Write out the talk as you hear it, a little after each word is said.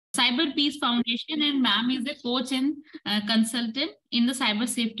Cyber Peace Foundation, and ma'am is a coach and consultant in the Cyber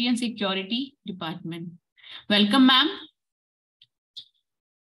Safety and Security Department. Welcome, ma'am.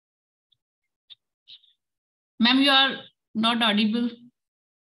 Ma'am, you are not audible.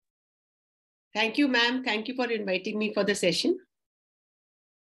 Thank you, ma'am. Thank you for inviting me for the session.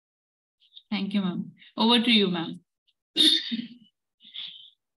 Thank you, ma'am. Over to you, ma'am.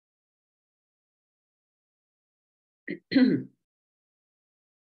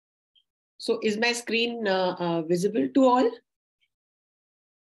 So is my screen visible to all?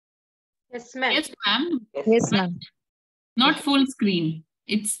 Yes, ma'am. Yes, ma'am. Yes, ma'am. Not full screen.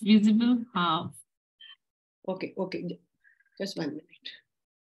 It's visible half. Okay, okay. Just 1 minute.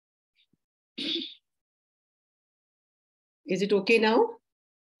 Is it okay now?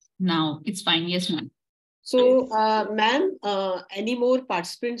 Now it's fine. Yes, ma'am. So, ma'am, any more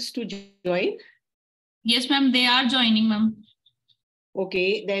participants to join? Yes, ma'am. They are joining, ma'am.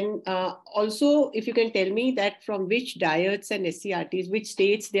 Okay, then also if you can tell me that from which diets and SCRTs, which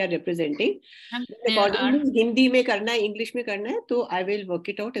states they are representing. Accordingly, Hindi mein karna hai, English mein karna hai, so I will work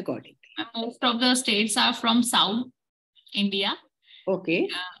it out accordingly. Most of the states are from South India. Okay.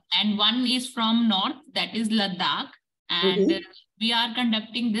 And one is from North, that is Ladakh. And we are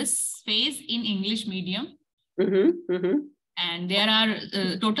conducting this phase in English medium. And there are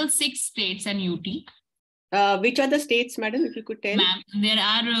total 6 states and UT. Which are the states, madam, if you could tell? Ma'am, there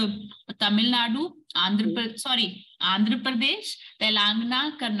are Tamil Nadu, Andhra Pradesh,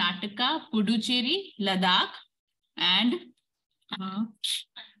 Telangana, Karnataka, Puducherry, Ladakh, and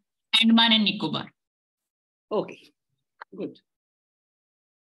Andaman and Nicobar. Okay, good.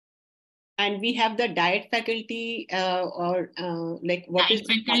 And we have the diet faculty like what diet is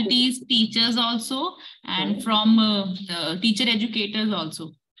faculties, teachers also, and from teacher educators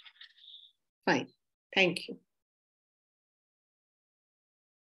also. Fine. Thank you.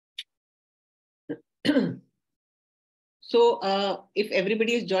 So if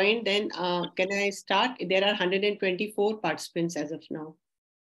everybody is joined, then can I start? There are 124 participants as of now.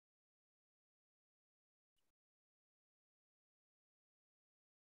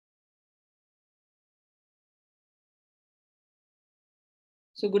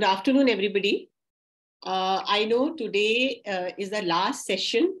 So good afternoon, everybody. I know today is the last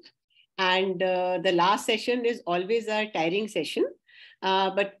session. And the last session is always a tiring session.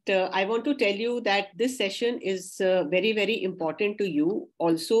 But I want to tell you that this session is very, very important to you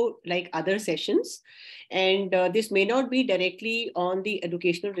also, like other sessions. And this may not be directly on the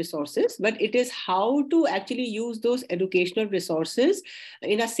educational resources, but it is how to actually use those educational resources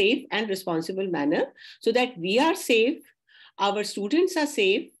in a safe and responsible manner so that we are safe, our students are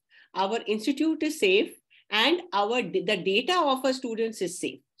safe, our institute is safe, and the data of our students is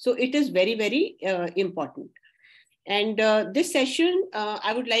safe. So it is very, very important. And this session,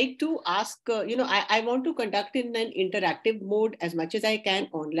 I would like to ask, I want to conduct in an interactive mode as much as I can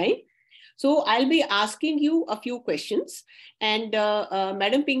online. So I'll be asking you a few questions. And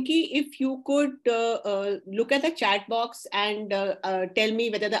Madam Pinky, if you could look at the chat box and tell me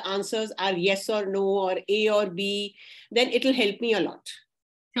whether the answers are yes or no or A or B, then it will help me a lot.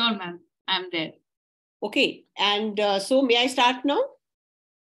 Sure, ma'am. I'm there. Okay. And so may I start now?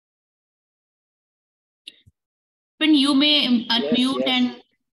 But you may unmute and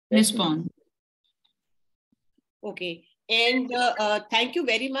respond. Okay. And thank you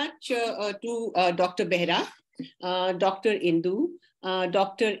very much to Dr. Behra, Dr. Indu,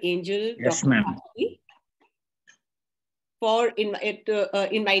 Dr. Angel, Yes, Dr. ma'am. For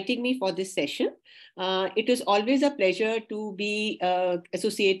inviting me for this session. It is always a pleasure to be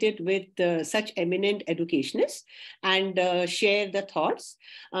associated with such eminent educationists and share the thoughts.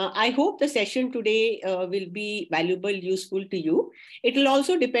 I hope the session today will be valuable, useful to you. It will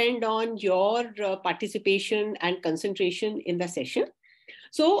also depend on your participation and concentration in the session.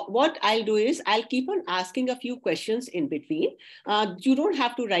 So what I'll do is I'll keep on asking a few questions in between. You don't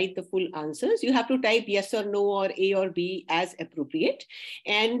have to write the full answers. You have to type yes or no or A or B as appropriate.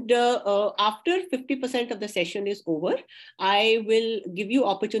 And after 50% of the session is over, I will give you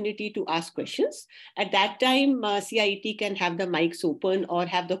opportunity to ask questions. At that time, CIET can have the mics open or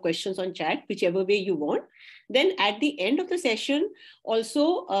have the questions on chat, whichever way you want. Then at the end of the session,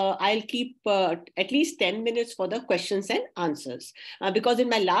 also, I'll keep at least 10 minutes for the questions and answers. Because in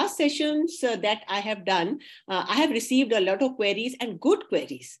my last sessions that I have done, I have received a lot of queries and good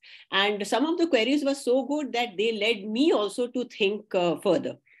queries. And some of the queries were so good that they led me also to think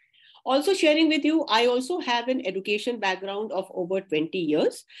further. Also sharing with you, I also have an education background of over 20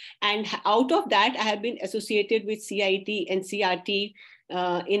 years. And out of that, I have been associated with CIET and CRT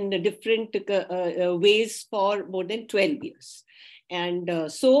in different ways for more than 12 years.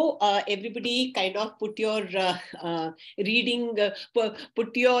 And so everybody kind of put your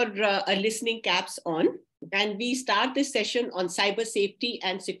put your listening caps on. And we start this session on cyber safety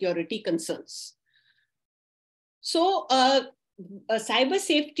and security concerns. So cyber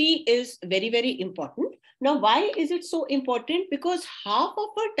safety is very, very important. Now, why is it so important? Because half of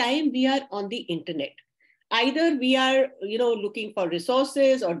our time we are on the internet. Either we are, looking for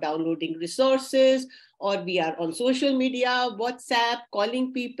resources or downloading resources, or we are on social media, WhatsApp,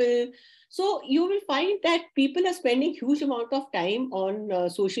 calling people. So you will find that people are spending huge amount of time on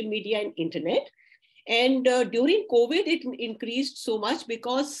social media and internet. And during COVID, it increased so much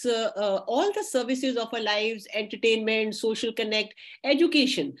because all the services of our lives, entertainment, social connect,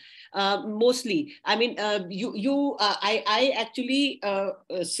 education, mostly. I mean, I actually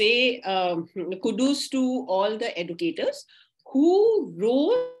say kudos to all the educators who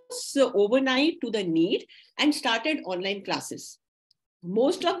rose overnight to the need and started online classes.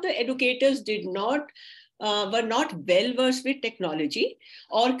 Most of the educators were not well versed with technology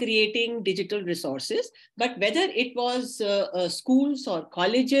or creating digital resources, but whether it was schools or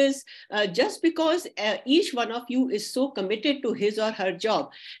colleges, just because each one of you is so committed to his or her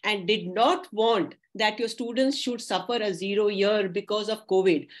job and did not want that your students should suffer a 0 year because of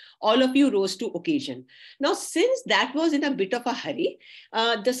COVID, all of you rose to occasion. Now, since that was in a bit of a hurry,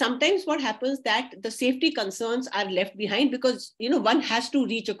 sometimes what happens that the safety concerns are left behind because, one has to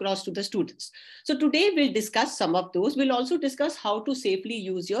reach across to the students. So today we'll discuss some of those. We'll also discuss how to safely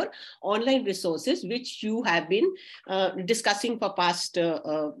use your online resources, which you have been discussing for past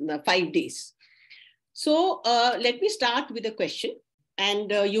 5 days. So let me start with a question, and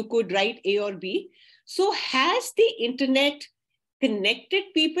you could write A or B. So has the internet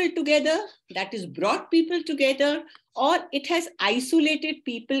connected people together, that is brought people together, or it has isolated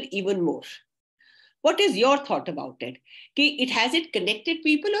people even more? What is your thought about it? Has it connected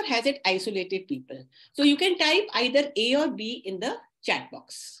people or has it isolated people? So you can type either A or B in the chat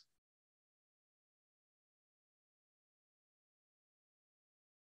box.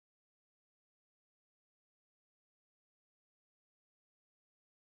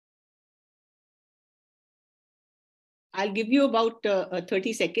 I'll give you about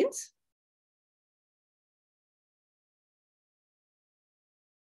 30 seconds.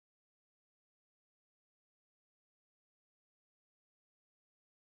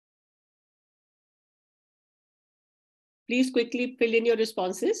 Please quickly fill in your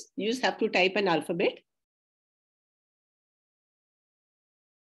responses. You just have to type an alphabet.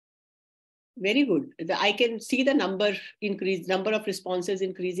 Very good. I can see the number of responses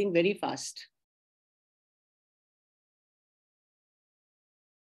increasing very fast.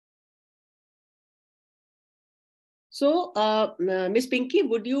 So, Ms. Pinky,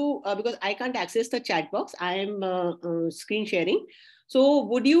 would you, because I can't access the chat box, I am screen sharing. So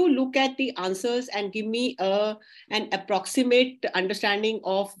would you look at the answers and give me an approximate understanding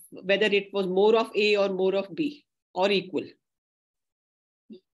of whether it was more of A or more of B or equal?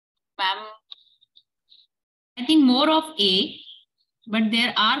 Ma'am, I think more of A, but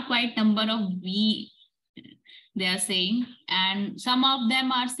there are quite number of B they are saying, and some of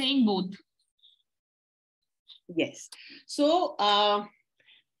them are saying both. Yes. So I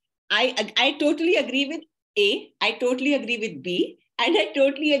totally agree with A, I totally agree with B, and I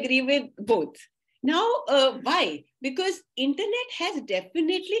totally agree with both. Now, why? Because internet has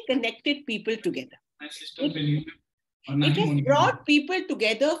definitely connected people together. It has brought people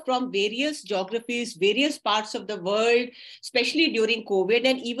together from various geographies, various parts of the world, especially during COVID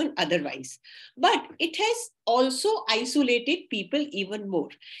and even otherwise. But it has also isolated people even more.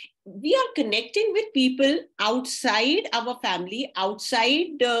 We are connecting with people outside our family,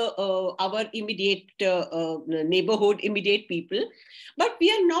 outside our immediate neighborhood, immediate people, but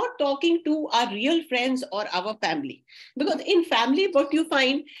we are not talking to our real friends or our family. Because in family, what you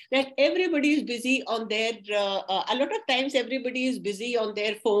find that everybody is busy on their, a lot of times everybody is busy on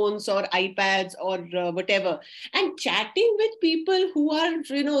their phones or iPads or whatever, and chatting with people who are,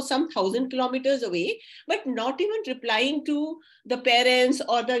 some 1,000 kilometers away, but not even replying to the parents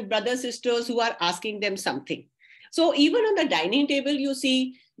or the brothers, sisters who are asking them something. So even on the dining table, you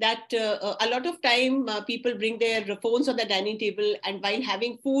see that a lot of time people bring their phones on the dining table, and while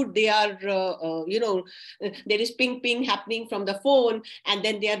having food, they are, there is ping happening from the phone, and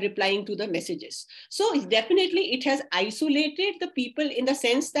then they are replying to the messages. So definitely it has isolated the people in the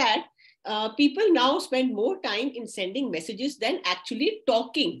sense that people now spend more time in sending messages than actually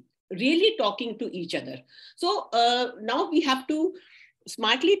really talking to each other. So now we have to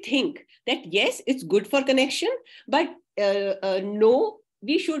smartly think that yes, it's good for connection, but no,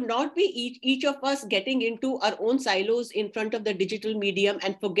 we should not be each of us getting into our own silos in front of the digital medium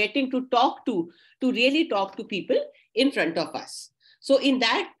and forgetting to really talk to people in front of us. So in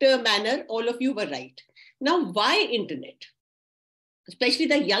that manner, all of you were right. Now, why internet? Especially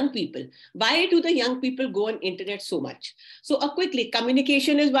the young people. Why do the young people go on internet so much? So quickly,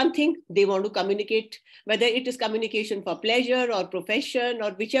 communication is one thing. They want to communicate, whether it is communication for pleasure or profession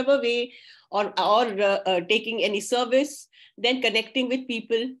or whichever way, or taking any service, then connecting with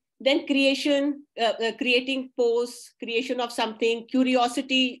people, then creating posts, creation of something,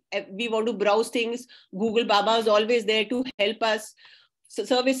 curiosity. We want to browse things. Google Baba is always there to help us. So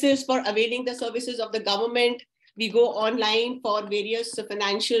services for availing the services of the government. We go online for various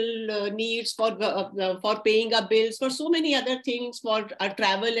financial needs, for paying our bills, for so many other things, for our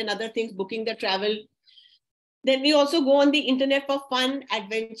travel and other things, booking the travel. Then we also go on the internet for fun,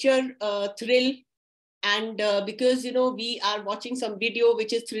 adventure, thrill. And because, we are watching some video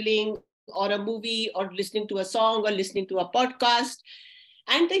which is thrilling, or a movie, or listening to a song, or listening to a podcast.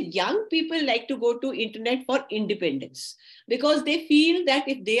 And the young people like to go to internet for independence, because they feel that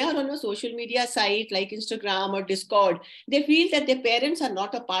if they are on a social media site like Instagram or Discord, they feel that their parents are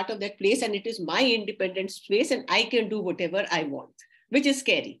not a part of that place, and it is my independent space and I can do whatever I want, which is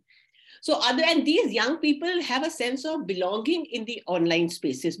scary. So these young people have a sense of belonging in the online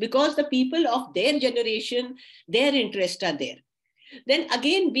spaces, because the people of their generation, their interests are there. Then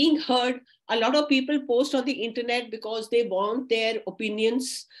again, being heard, a lot of people post on the internet because they want their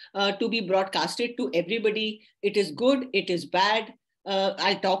opinions to be broadcasted to everybody. It is good, it is bad.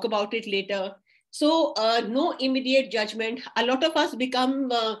 I'll talk about it later. So no immediate judgment. A lot of us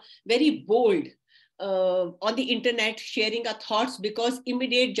become very bold on the internet, sharing our thoughts, because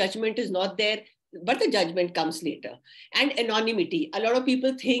immediate judgment is not there, but the judgment comes later. And anonymity. A lot of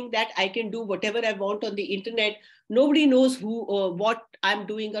people think that I can do whatever I want on the internet. Nobody knows who or what I'm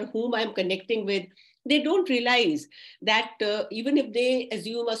doing or whom I'm connecting with. They don't realize that even if they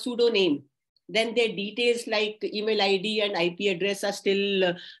assume a pseudonym, then their details like email ID and IP address are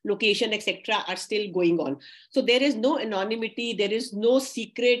still, location, etc., are still going on. So there is no anonymity, there is no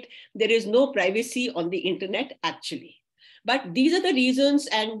secret, there is no privacy on the internet actually. But these are the reasons,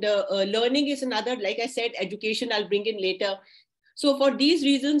 and learning is another. Like I said, education I'll bring in later. So for these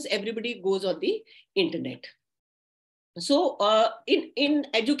reasons, everybody goes on the internet. So in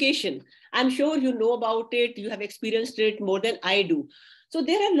education, I'm sure you know about it, you have experienced it more than I do. So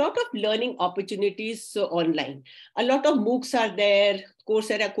there are a lot of learning opportunities online. A lot of MOOCs are there,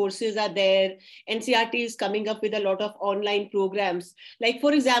 Coursera courses are there, NCERT is coming up with a lot of online programs. Like,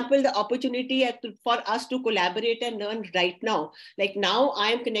 for example, the opportunity for us to collaborate and learn right now. Like now I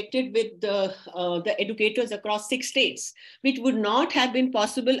am connected with the educators across 6 states, which would not have been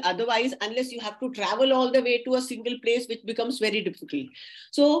possible otherwise, unless you have to travel all the way to a single place, which becomes very difficult.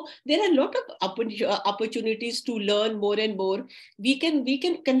 So there are a lot of opportunities to learn more and more. We can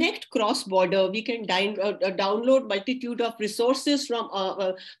connect cross border. We can download multitude of resources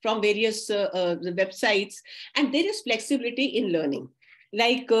from various websites, and there is flexibility in learning.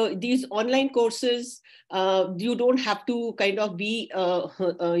 Like these online courses, you don't have to kind of be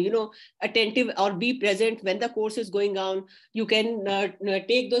attentive or be present when the course is going on. You can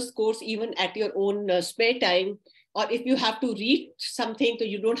take this course even at your own spare time. Or if you have to read something, so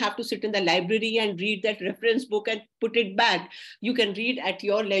you don't have to sit in the library and read that reference book and put it back. You can read at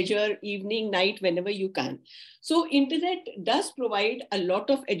your leisure, evening, night, whenever you can. So internet does provide a lot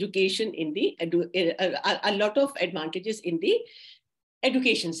of education in the, a lot of advantages in the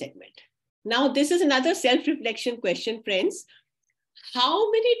education segment. Now, this is another self-reflection question, friends.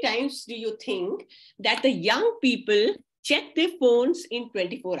 How many times do you think that the young people check their phones in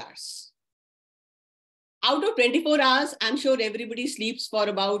 24 hours? Out of 24 hours, I'm sure everybody sleeps for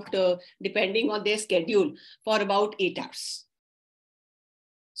about, depending on their schedule, for about 8 hours.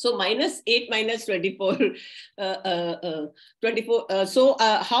 So minus 8 minus 24, 24. So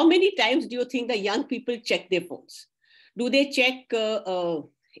how many times do you think the young people check their phones? Do they check A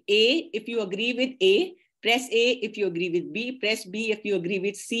if you agree with A, press A if you agree with B, press B if you agree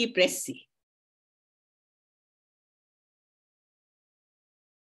with C, press C.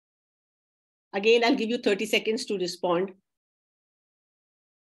 Again, I'll give you 30 seconds to respond.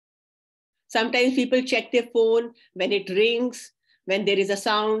 Sometimes people check their phone when it rings, when there is a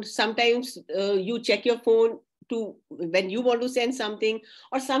sound. Sometimes you check your phone to when you want to send something,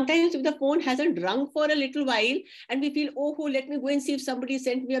 or sometimes if the phone hasn't rung for a little while and we feel, oh, let me go and see if somebody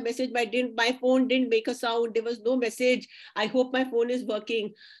sent me a message, my phone didn't make a sound, there was no message, I hope my phone is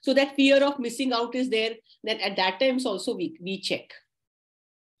working. So that fear of missing out is there. Then at that times also we check.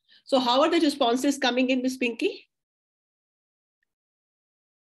 So how are the responses coming in, Ms. Pinky?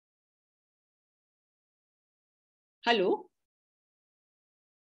 Hello?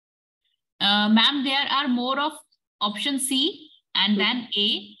 Ma'am, there are more of option C and then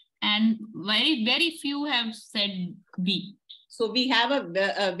A, and very few have said B. So we have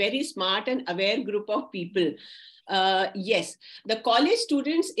a very smart and aware group of people. Yes, the college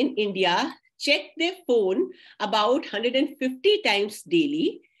students in India check their phone about 150 times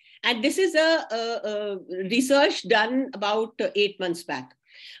daily. And this is a research done about 8 months back.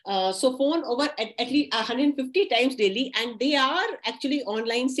 So phone over at least 150 times daily, and they are actually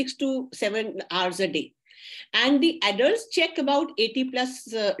online 6 to 7 hours a day. And the adults check about 80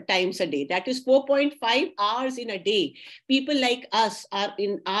 plus times a day. That is 4.5 hours in a day. People like us are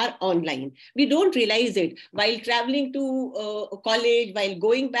online. We don't realize it while traveling to college, while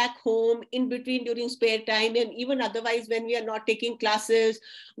going back home, in between during spare time, and even otherwise when we are not taking classes,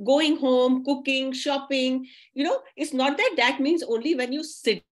 going home, cooking, shopping. It's not that means only when you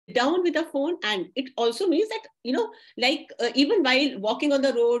sit down with a phone, and it also means that even while walking on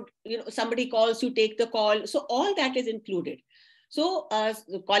the road, somebody calls, you take the call. So all that is included. So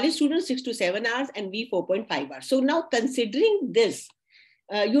college students 6 to 7 hours, and we 4.5 hours. So now, considering this,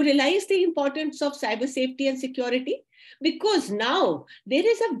 you realize the importance of cyber safety and security, because now there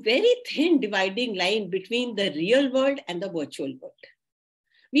is a very thin dividing line between the real world and the virtual world.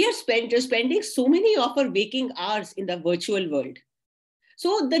 We are spending so many of our waking hours in the virtual world.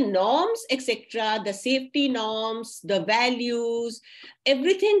 So the norms, etc., the safety norms, the values,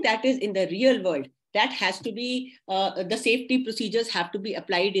 everything that is in the real world, that has to be, the safety procedures have to be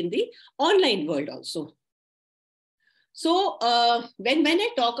applied in the online world also. So when I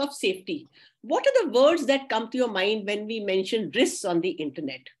talk of safety, what are the words that come to your mind when we mention risks on the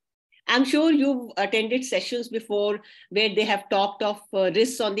internet? I'm sure you've attended sessions before where they have talked of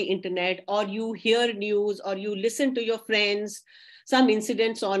risks on the internet, or you hear news, or you listen to your friends, some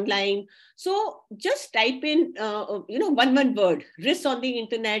incidents online. So just type in, one word, risks on the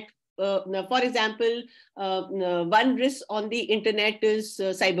internet. For example, one risk on the internet is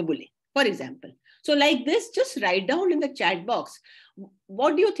cyberbullying, for example. So like this, just write down in the chat box,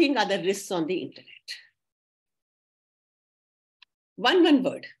 what do you think are the risks on the internet? One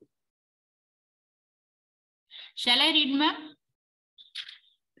word. Shall I read, ma'am?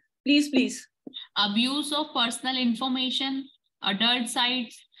 Please, please. Abuse of personal information, adult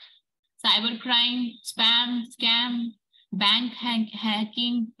sites, cybercrime, spam, scam, bank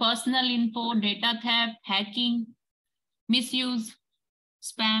hacking, personal info, data theft, hacking, misuse,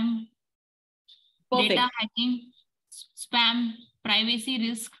 spam, Perfect. Data hacking, spam, privacy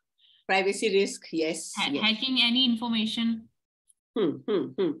risk. Privacy risk, yes. Yes. Hacking any information.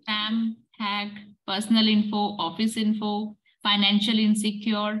 Spam, hack, personal info, office info, financial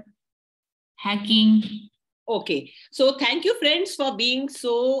insecure, hacking. Okay, so thank you, friends, for being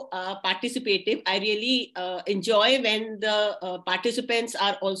so participative. I really enjoy when the participants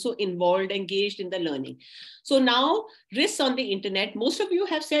are also involved, engaged in the learning. So now, risks on the internet. Most of you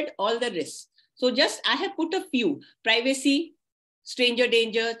have said all the risks. So just I have put a few: privacy, stranger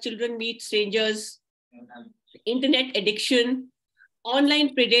danger, children meet strangers, internet addiction,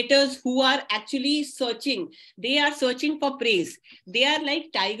 online predators who are actually searching. They are searching for prey. They are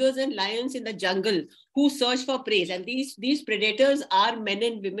like tigers and lions in the jungle who search for prey. And these predators are men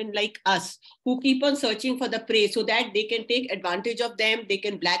and women like us who keep on searching for the prey so that they can take advantage of them, they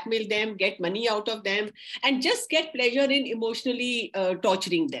can blackmail them, get money out of them, and just get pleasure in emotionally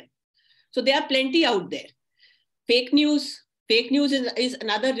torturing them. So there are plenty out there. Fake news. Fake news is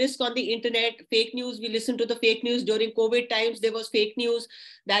another risk on the internet. Fake news, we listen to the fake news during COVID times. There was fake news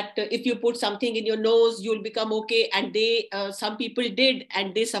that if you put something in your nose, you'll become okay. And some people did,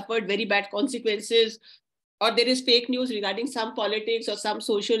 and they suffered very bad consequences. Or there is fake news regarding some politics or some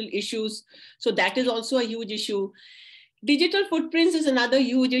social issues. So that is also a huge issue. Digital footprints is another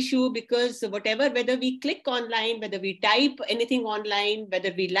huge issue, because whether we click online, whether we type anything online,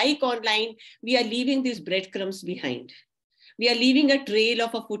 whether we like online, we are leaving these breadcrumbs behind. We are leaving a trail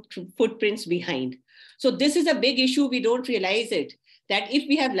of footprints behind. So this is a big issue. We don't realize it, that if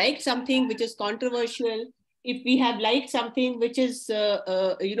we have liked something which is controversial, if we have liked something which is,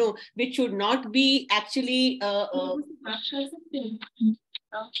 which should not be actually,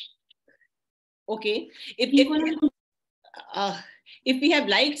 okay. If we have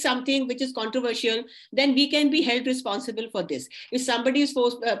liked something which is controversial, then we can be held responsible for this. If somebody is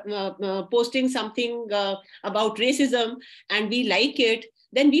posting something about racism and we like it,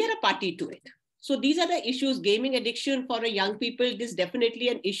 then we are a party to it. So these are the issues. Gaming addiction for young people, this is definitely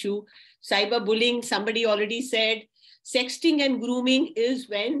an issue. Cyberbullying, somebody already said. Sexting and grooming is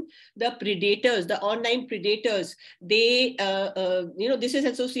when the predators, the online predators, they, this is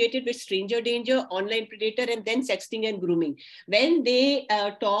associated with stranger danger, online predator, and then sexting and grooming. When they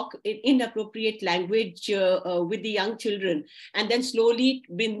talk in inappropriate language with the young children, and then slowly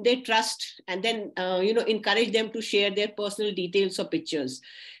win their trust, and then, encourage them to share their personal details or pictures.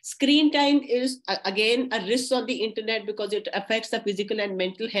 Screen time is, again, a risk on the internet because it affects the physical and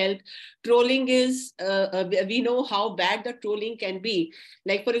mental health. Trolling is, we know how bad the trolling can be.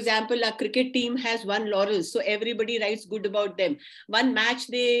 Like, for example, a cricket team has won laurels, so everybody writes good about them. One match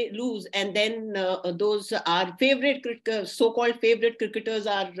they lose, and then those are so-called favorite cricketers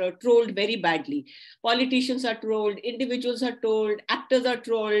are trolled very badly. Politicians are trolled, individuals are trolled, actors are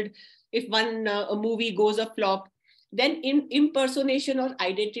trolled. If one a movie goes a flop, then in impersonation or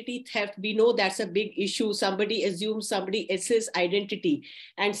identity theft, we know that's a big issue. Somebody assumes somebody else's identity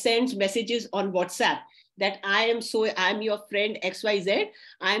and sends messages on WhatsApp that I'm your friend XYZ.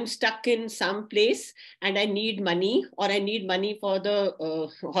 I'm stuck in some place and I need money, or I need money for the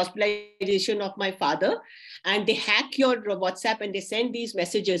hospitalization of my father. And they hack your WhatsApp and they send these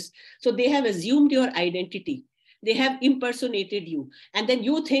messages. So they have assumed your identity. They have impersonated you. And then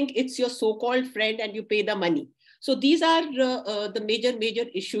you think it's your so-called friend and you pay the money. So these are the major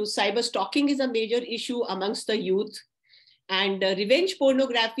issues. Cyber stalking is a major issue amongst the youth. And revenge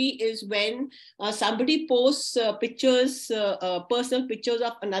pornography is when somebody posts pictures, personal pictures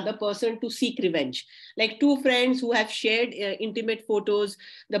of another person to seek revenge. Like two friends who have shared intimate photos,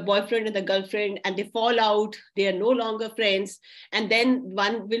 the boyfriend and the girlfriend, and they fall out, they are no longer friends. And then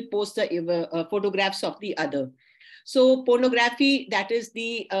one will post the photographs of the other. So pornography, that is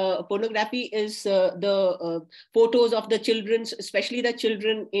the pornography is the photos of the children, especially the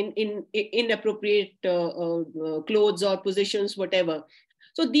children in inappropriate clothes or positions, whatever.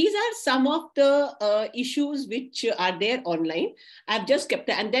 So these are some of the issues which are there online. I've just kept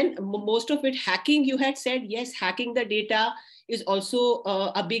that. And then most of it, hacking, you had said, yes, hacking the data is also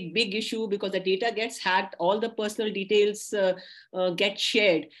a big issue because the data gets hacked, all the personal details get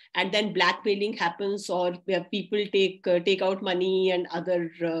shared, and then blackmailing happens, or people take out money and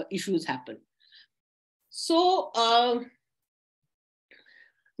other issues happen. So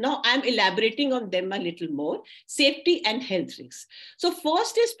now I'm elaborating on them a little more. Safety and health risks. So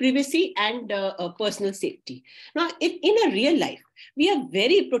first is privacy and personal safety. Now, in a real life, we are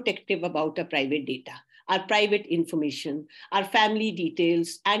very protective about our private data, our private information, our family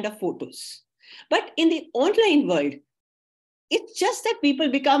details, and our photos. But in the online world, it's just that people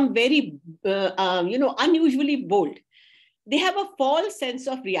become very, unusually bold. They have a false sense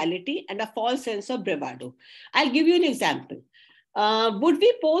of reality and a false sense of bravado. I'll give you an example. Would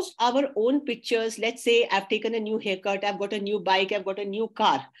we post our own pictures? Let's say I've taken a new haircut, I've got a new bike, I've got a new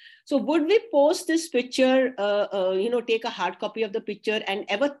car. So would we post this picture, take a hard copy of the picture and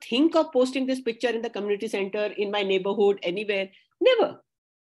ever think of posting this picture in the community center, in my neighborhood, anywhere? Never.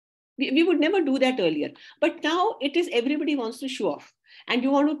 We would never do that earlier. But now it is everybody wants to show off. And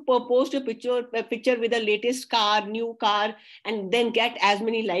you want to post a picture with the latest car, new car, and then get as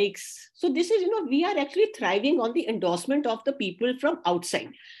many likes. So this is, we are actually thriving on the endorsement of the people from outside,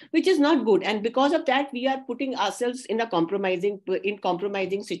 which is not good. And because of that, we are putting ourselves in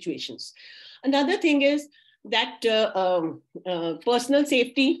compromising situations. Another thing is that personal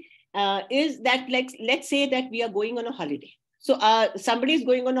safety is that, like, let's say that we are going on a holiday. So somebody is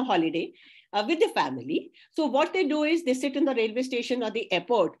going on a holiday with the family. So what they do is they sit in the railway station or the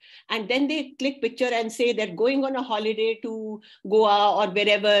airport, and then they click picture and say they're going on a holiday to Goa or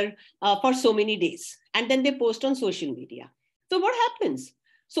wherever for so many days. And then they post on social media. So what happens?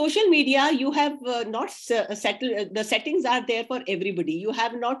 Social media, you have not settled, the settings are there for everybody. You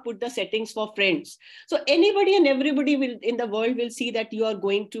have not put the settings for friends. So anybody and everybody in the world will see that you are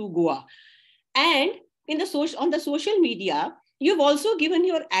going to Goa. And on the social media, you've also given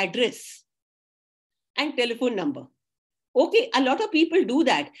your address and telephone number. Okay, a lot of people do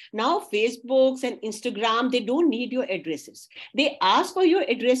that. Now, Facebooks and Instagram, they don't need your addresses. They ask for your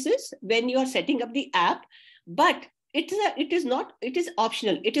addresses when you are setting up the app, but it is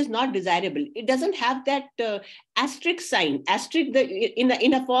optional. It is not desirable. It doesn't have that asterisk sign.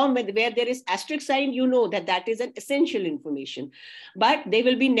 In a form where there is asterisk sign, you know that is an essential information. But there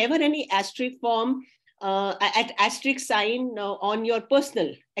will be never any asterisk form at asterisk sign on your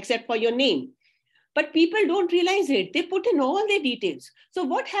personal, except for your name. But people don't realize it. They put in all their details. So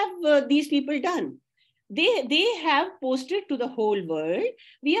what have these people done? They have posted to the whole world,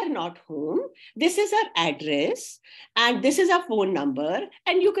 we are not home, this is our address, and this is our phone number,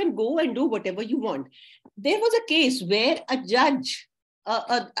 and you can go and do whatever you want. There was a case where a judge,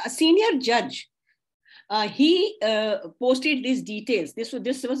 a senior judge, he posted these details. This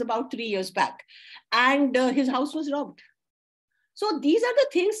was about 3 years back, and his house was robbed. So these are the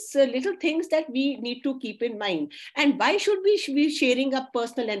things, little things that we need to keep in mind. And why should we be sharing up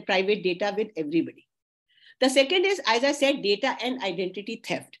personal and private data with everybody? The second is, as I said, data and identity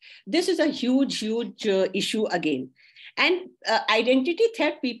theft. This is a huge issue again. And identity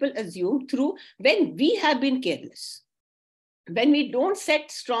theft people assume through when we have been careless. When we don't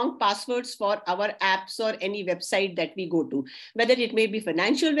set strong passwords for our apps or any website that we go to, whether it may be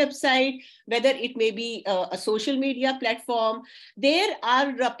financial website, whether it may be a social media platform, there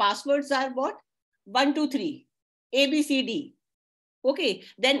are passwords are what? 1, 2, 3, ABCD. Okay,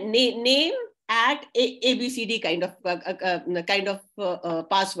 then name at ABCD kind of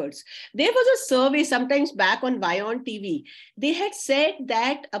passwords. There was a survey sometimes back on Vion TV. They had said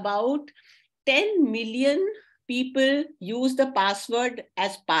that about 10 million people use the password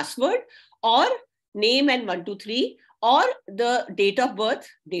as password, or name and 1, 2, 3, or the date of birth.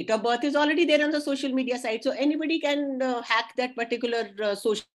 Date of birth is already there on the social media site. So anybody can hack that particular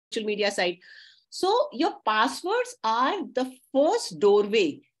social media site. So your passwords are the first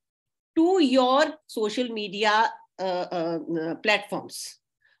doorway to your social media platforms.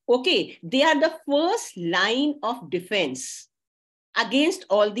 Okay, they are the first line of defense against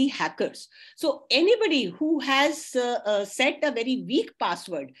all the hackers. So anybody who has set a very weak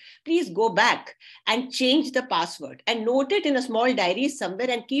password, please go back and change the password and note it in a small diary somewhere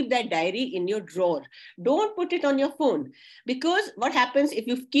and keep that diary in your drawer. Don't put it on your phone, because what happens if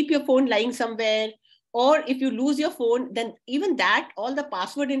you keep your phone lying somewhere, or if you lose your phone, then even that, all the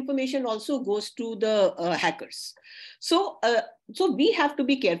password information also goes to the hackers. So we have to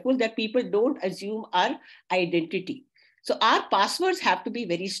be careful that people don't assume our identity. So our passwords have to be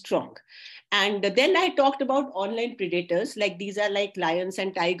very strong. And then I talked about online predators, like these are like lions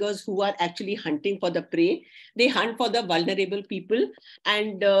and tigers who are actually hunting for the prey. They hunt for the vulnerable people.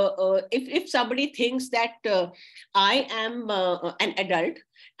 And if somebody thinks that I am an adult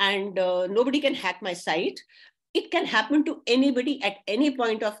and nobody can hack my site, it can happen to anybody at any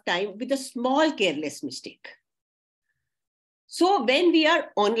point of time with a small careless mistake. So when we are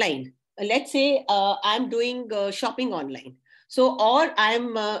online, let's say I'm doing shopping online. So, or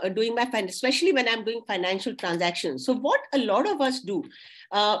I'm doing especially when I'm doing financial transactions. So what a lot of us do,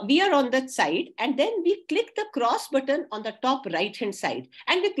 we are on that side and then we click the cross button on the top right-hand side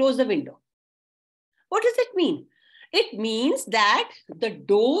and we close the window. What does it mean? It means that the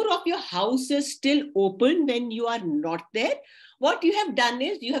door of your house is still open when you are not there. What you have done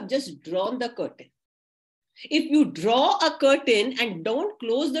is you have just drawn the curtain. If you draw a curtain and don't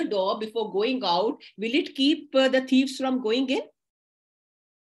close the door before going out, will it keep the thieves from going in?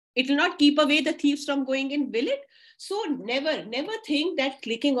 It will not keep away the thieves from going in, will it? So never think that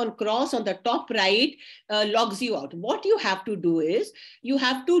clicking on cross on the top right logs you out. What you have to do is you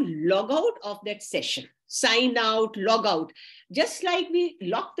have to log out of that session. Sign out, log out. Just like we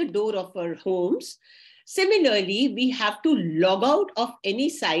lock the door of our homes, similarly, we have to log out of any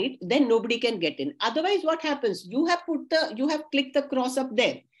site, then nobody can get in. Otherwise, what happens? You have clicked the cross up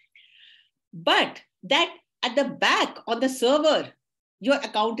there. But that at the back on the server, your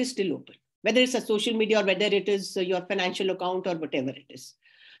account is still open, whether it's a social media or whether it is your financial account or whatever it is.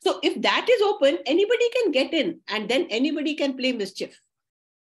 So if that is open, anybody can get in and then anybody can play mischief.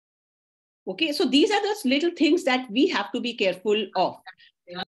 Okay, so these are those little things that we have to be careful of.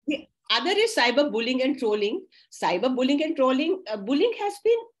 The other is cyberbullying and trolling. Cyberbullying and trolling, bullying has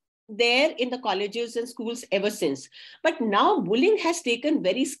been there in the colleges and schools ever since. But now bullying has taken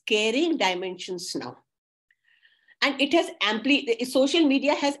very scary dimensions now. And it has social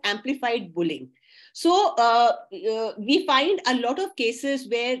media has amplified bullying. So we find a lot of cases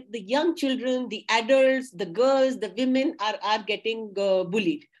where the young children, the adults, the girls, the women are getting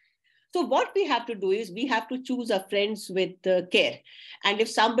bullied. So what we have to do is we have to choose our friends with care. And if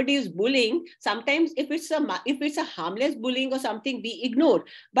somebody is bullying, sometimes if it's a harmless bullying or something, we ignore.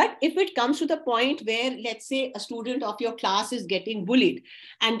 But if it comes to the point where, let's say, a student of your class is getting bullied,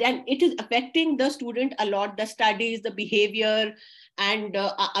 and then it is affecting the student a lot, the studies, the behavior, and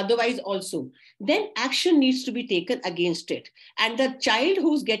otherwise also, then action needs to be taken against it. And the child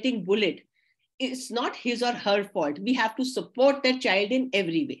who's getting bullied, it's not his or her fault. We have to support that child in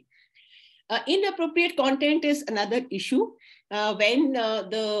every way. Inappropriate content is another issue. When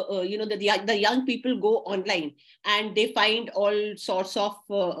the young people go online and they find all sorts of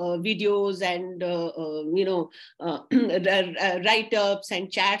videos and write-ups and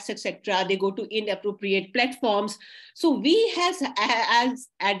chats, etc. They go to inappropriate platforms. So we as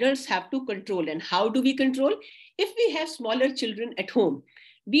adults have to control. And how do we control? If we have smaller children at home,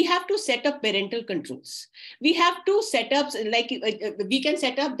 we have to set up parental controls. We have to set up, like we can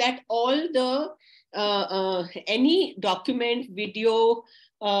set up that all the any document, video,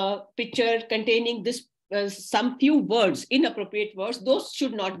 picture containing this some few words, inappropriate words, those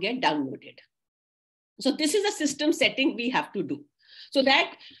should not get downloaded. So this is a system setting we have to do, so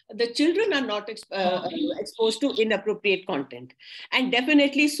that the children are not exposed to inappropriate content. And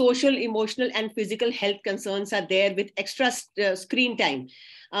definitely social, emotional, and physical health concerns are there with extra screen time.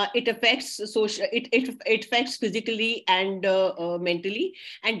 It affects social, it affects physically and mentally,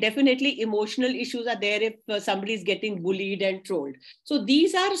 and definitely emotional issues are there if somebody is getting bullied and trolled. So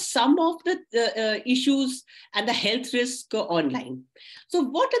these are some of the issues and the health risk online. So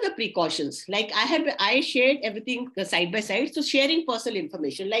what are the precautions? Like I shared everything side by side. So sharing personal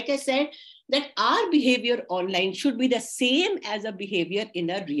information, like I said, that our behavior online should be the same as a behavior in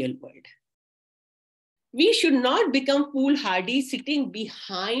a real world. We should not become foolhardy sitting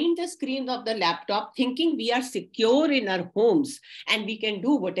behind the screen of the laptop thinking we are secure in our homes and we can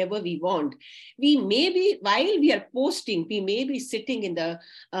do whatever we want. We may be, while we are posting, we may be sitting in the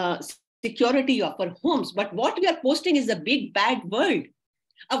security of our homes, but what we are posting is a big bad world,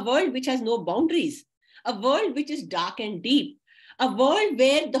 a world which has no boundaries, a world which is dark and deep, a world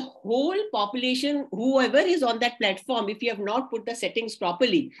where the whole population, whoever is on that platform, if you have not put the settings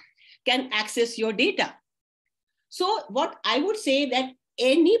properly, can access your data. So what I would say, that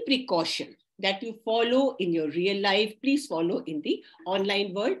any precaution that you follow in your real life, please follow in the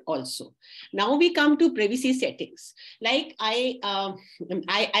online world also. Now we come to privacy settings. Like I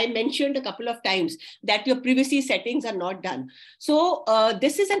mentioned a couple of times that your privacy settings are not done. So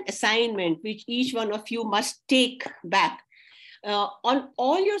this is an assignment which each one of you must take back. On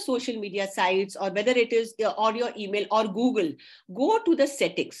all your social media sites, or whether it is or your email or Google, go to the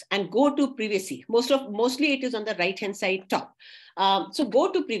settings and go to privacy. Mostly it is on the right hand side top. So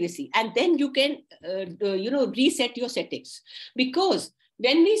go to privacy, and then you can reset your settings. Because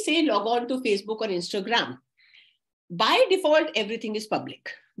when we say log on to Facebook or Instagram, by default everything is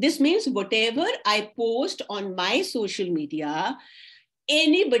public. This means whatever I post on my social media,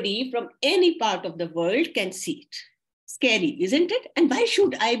 anybody from any part of the world can see it. Scary, isn't it? And why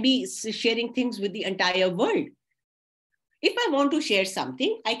should I be sharing things with the entire world? If I want to share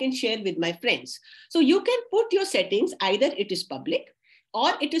something, I can share with my friends. So you can put your settings, either it is public,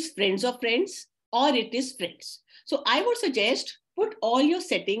 or it is friends of friends, or it is friends. So I would suggest put all your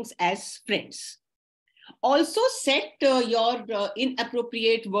settings as friends. Also set your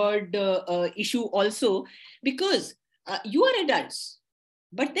inappropriate word issue also, because you are adults.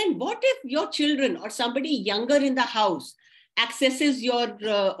 But then what if your children or somebody younger in the house accesses your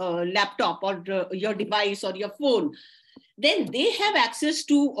laptop or your device or your phone? Then they have access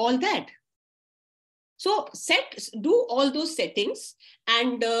to all that. So do all those settings,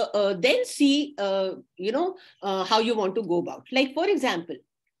 and then see, how you want to go about. Like, for example,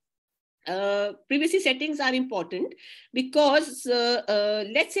 privacy settings are important because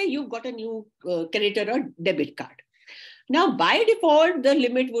let's say you've got a new credit or debit card. Now, by default, the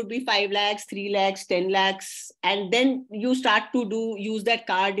limit would be 5 lakhs, 3 lakhs, 10 lakhs. And then you start to use that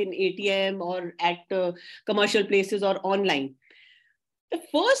card in ATM or at commercial places or online. The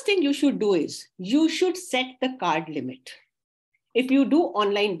first thing you should do is you should set the card limit. If you do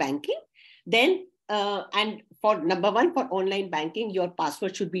online banking, then, and for number one, for online banking, your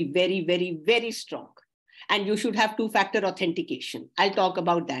password should be very, very, very strong. And you should have two-factor authentication. I'll talk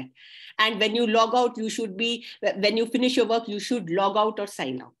about that. And when you log out, when you finish your work, you should log out or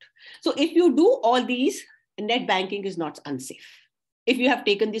sign out. So if you do all these, net banking is not unsafe if you have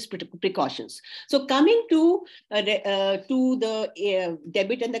taken these precautions. So coming to the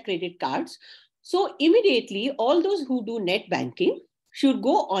debit and the credit cards. So immediately, all those who do net banking should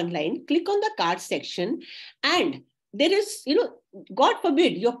go online, click on the card section, and there is, God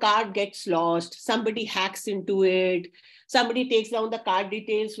forbid, your card gets lost, somebody hacks into it, somebody takes down the card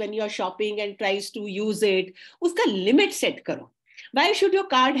details when you're shopping and tries to use it. Uska limit set karo. Why should your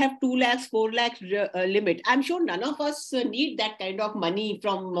card have 2 lakhs, 4 lakhs limit? I'm sure none of us need that kind of money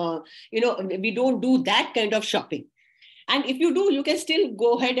from, we don't do that kind of shopping. And if you do, you can still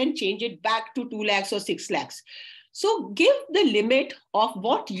go ahead and change it back to 2 lakhs or 6 lakhs. So give the limit of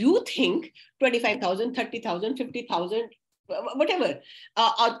what you think, 25,000, 30,000, 50,000, whatever,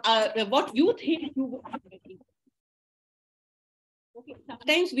 what you think you would be. Okay.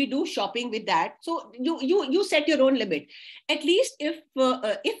 Sometimes we do shopping with that. So you set your own limit. At least if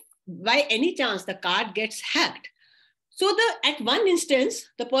by any chance the card gets hacked, so at one instance,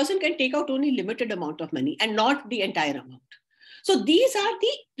 the person can take out only limited amount of money and not the entire amount. So these are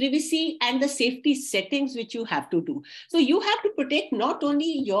the privacy and the safety settings which you have to do. So you have to protect not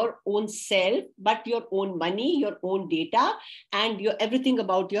only your own self, but your own money, your own data, and your everything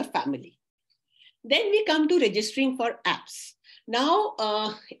about your family. Then we come to registering for apps. Now,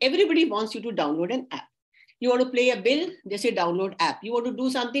 everybody wants you to download an app. You want to pay a bill, they say download app. You want to do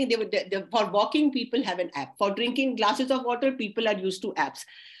something, for walking, people have an app. For drinking glasses of water, people are used to apps.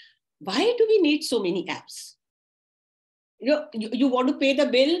 Why do we need so many apps? You want to pay the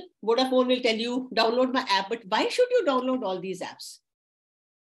bill, Vodafone will tell you, download my app. But why should you download all these apps?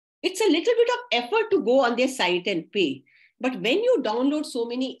 It's a little bit of effort to go on their site and pay. But when you download so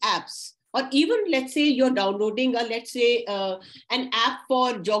many apps, or even let's say you're downloading an app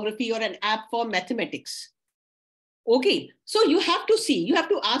for geography or an app for mathematics. Okay, so you have to see, you have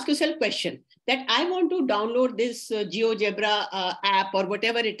to ask yourself a question that I want to download this GeoGebra app or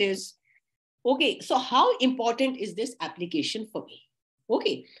whatever it is. Okay, so how important is this application for me?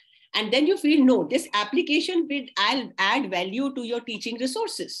 Okay, and then you feel, no, this application will add value to your teaching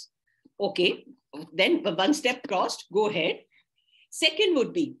resources. Okay, then one step crossed, go ahead. Second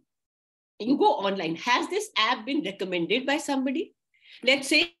would be, you go online. Has this app been recommended by somebody? Let's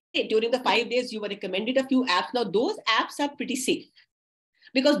say during the 5 days, you were recommended a few apps. Now, those apps are pretty safe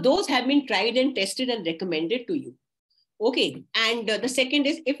because those have been tried and tested and recommended to you. Okay, and the second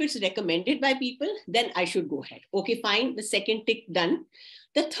is, if it's recommended by people, then I should go ahead. Okay, fine, the second tick done.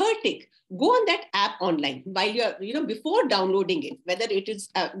 The third tick, go on that app online while you're, before downloading it, whether it is,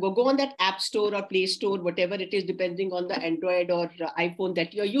 go on that app store or Play Store, whatever it is, depending on the Android or iPhone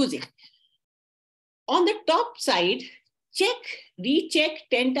that you're using. On the top side, recheck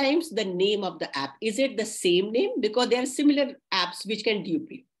 10 times the name of the app. Is it the same name? Because there are similar apps which can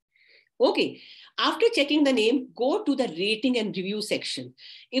dupe you. Okay, after checking the name, go to the rating and review section.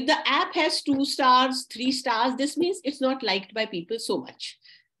 If the app has 2 stars, 3 stars, this means it's not liked by people so much.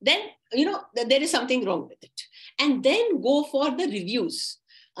 Then, there is something wrong with it. And then go for the reviews.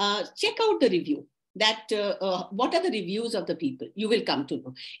 Check out the review. What are the reviews of the people? You will come to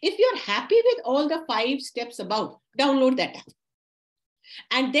know. If you're happy with all the 5 steps above, download that app.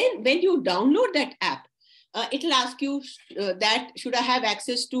 And then when you download that app, it'll ask you that should I have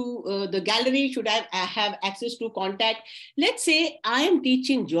access to the gallery? Should I have access to contact? Let's say I am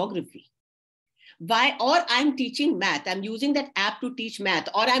teaching geography. Or I'm teaching math. I'm using that app to teach math,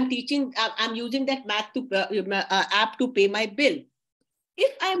 or I'm using that app to pay my bill.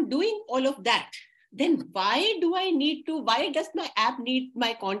 If I'm doing all of that, then why does my app need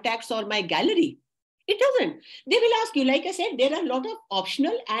my contacts or my gallery? It doesn't. They will ask you, like I said, there are a lot of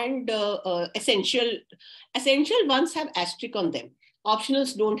optional and essential. Essential ones have asterisk on them.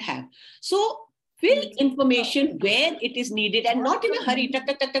 Optionals don't have. So fill information where it is needed and not in a hurry.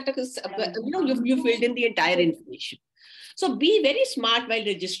 You filled in the entire information. So be very smart while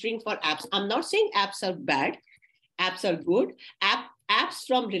registering for apps. I'm not saying apps are bad. Apps are good. Apps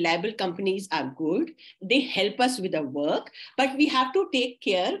from reliable companies are good. They help us with our work, but we have to take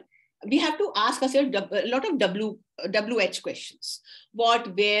care. We have to ask ourselves a lot of WH questions.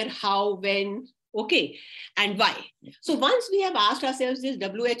 What, where, how, when, okay, and why. So once we have asked ourselves these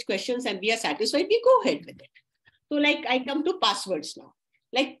WH questions and we are satisfied, we go ahead with it. So like I come to passwords now.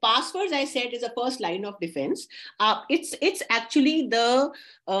 Like passwords, I said, is the first line of defense. It's actually the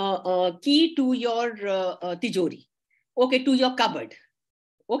key to your tijori. Okay, to your cupboard.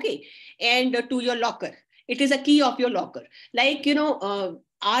 Okay, and to your locker. It is a key of your locker. Like,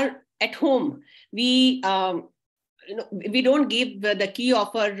 at home, we don't give the key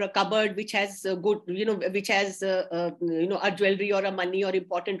of our cupboard, which has a jewelry or a money or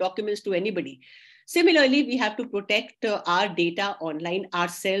important documents to anybody. Similarly, we have to protect our data online,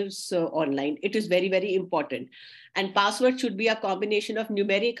 ourselves online. It is very, very important. And password should be a combination of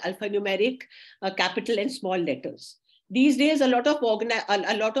numeric, alphanumeric, capital and small letters. These days, a lot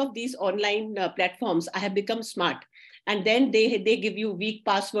of these online platforms have become smart. And then they give you weak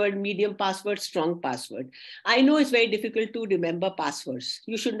password, medium password, strong password. I know it's very difficult to remember passwords.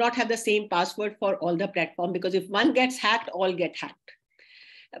 You should not have the same password for all the platforms, because if one gets hacked, all get hacked.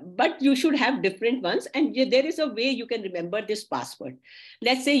 But you should have different ones. And there is a way you can remember this password.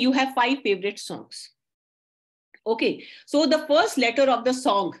 Let's say you have 5 favorite songs. Okay, so the first letter of the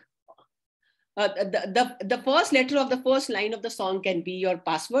song, the first letter of the first line of the song can be your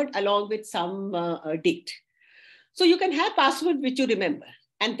password along with some date. So you can have password which you remember.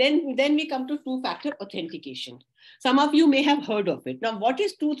 And then we come to two-factor authentication. Some of you may have heard of it. Now, what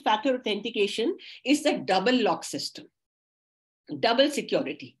is two-factor authentication? Is the double lock system, double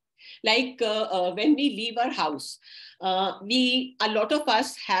security. Like when we leave our house, a lot of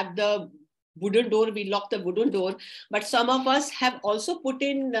us have the wooden door, we lock the wooden door, but some of us have also put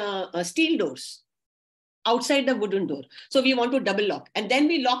in steel doors outside the wooden door. So we want to double lock, and then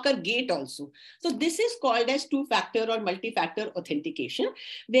we lock our gate also. So this is called as two-factor or multi-factor authentication,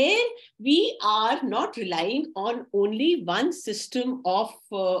 where we are not relying on only one system of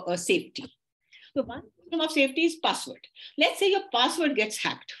safety. So one system of safety is password. Let's say your password gets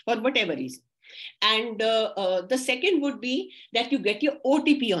hacked for whatever reason. And the second would be that you get your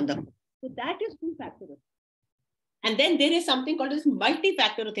OTP on the phone. So that is two-factor. And then there is something called as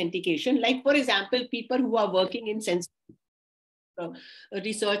multi-factor authentication. Like, for example, people who are working in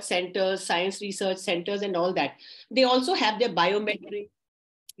research centers, science research centers and all that, they also have their biometric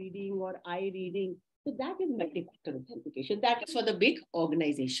reading or eye reading. So that is multi-factor authentication. That is for the big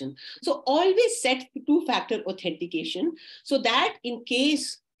organization. So always set two-factor authentication so that in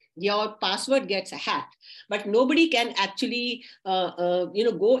case your password gets hacked, but nobody can actually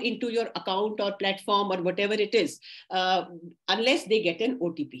go into your account or platform or whatever it is, unless they get an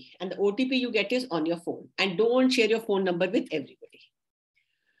OTP. And the OTP you get is on your phone. And don't share your phone number with everybody.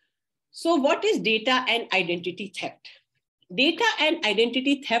 So what is data and identity theft? Data and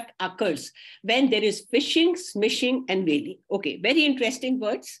identity theft occurs when there is phishing, smishing, and whaling. Okay, very interesting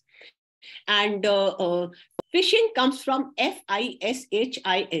words. And phishing comes from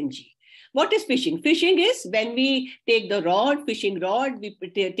F-I-S-H-I-N-G. What is phishing? Phishing is when we take the rod, fishing rod, we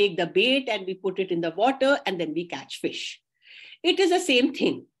take the bait and we put it in the water and then we catch fish. It is the same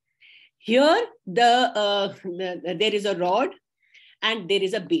thing. Here, there is a rod and there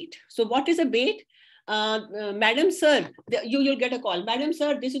is a bait. So what is a bait? Madam, sir, you'll get a call. Madam,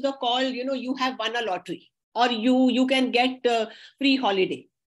 sir, this is the call, you have won a lottery, or you can get free holiday.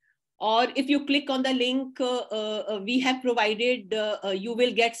 Or if you click on the link we have provided, you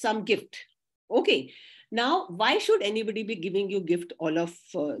will get some gift. Okay. Now, why should anybody be giving you gift all of,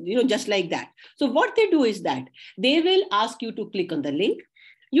 just like that? So what they do is that they will ask you to click on the link.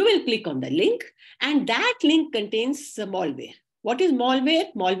 You will click on the link, and that link contains malware. What is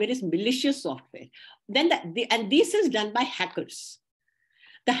malware? Malware is malicious software. And this is done by hackers.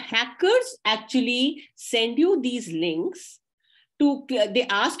 The hackers actually send you these links. They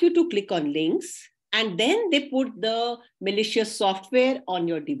ask you to click on links, and then they put the malicious software on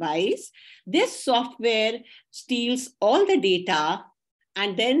your device. This software steals all the data,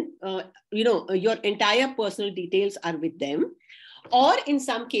 and then your entire personal details are with them. Or in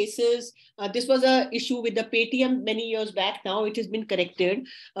some cases, this was an issue with the Paytm many years back. Now it has been corrected.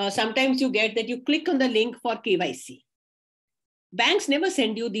 Sometimes you get that you click on the link for KYC. Banks never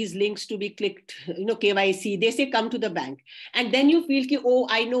send you these links to be clicked, KYC. They say, come to the bank. And then you feel, oh,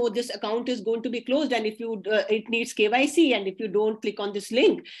 I know this account is going to be closed. And if it needs KYC, and if you don't click on this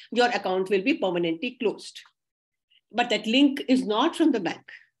link, your account will be permanently closed. But that link is not from the bank.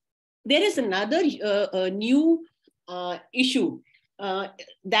 There is another new issue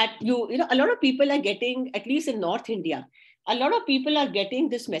that a lot of people are getting, at least in North India, a lot of people are getting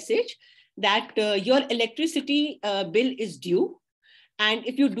this message that your electricity bill is due. And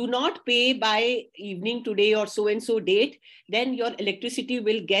if you do not pay by evening today or so-and-so date, then your electricity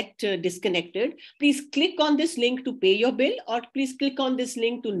will get disconnected. Please click on this link to pay your bill, or please click on this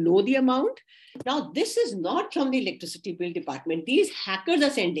link to know the amount. Now, this is not from the electricity bill department. These hackers are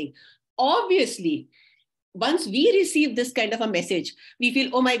sending. Obviously, once we receive this kind of a message, we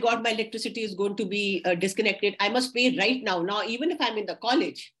feel, oh my God, my electricity is going to be disconnected. I must pay right now. Now, even if I'm in the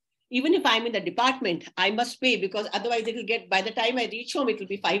college, even if I'm in the department, I must pay, because otherwise it will get, by the time I reach home, it will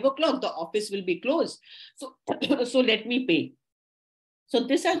be 5 o'clock, the office will be closed. So, so let me pay. So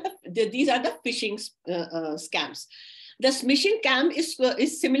these are the phishing scams. The smishing scam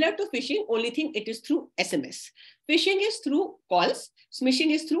is similar to phishing, only thing it is through SMS. Phishing is through calls,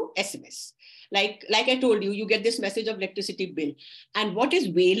 smishing is through SMS. Like I told you, you get this message of electricity bill. And what is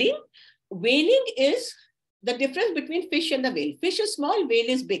whaling? Whaling is the difference between fish and the whale. Fish is small, whale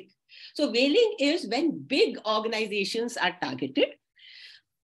is big. So whaling is when big organizations are targeted.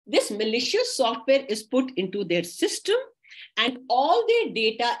 This malicious software is put into their system, and all their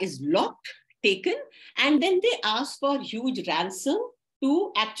data is locked, taken, and then they ask for huge ransom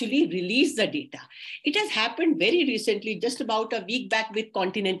to actually release the data. It has happened very recently, just about a week back, with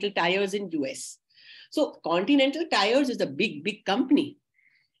Continental Tires in US. So Continental Tires is a big, big company.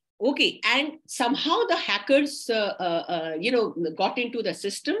 Okay, and somehow the hackers, got into the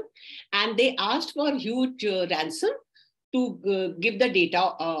system, and they asked for huge ransom to give the data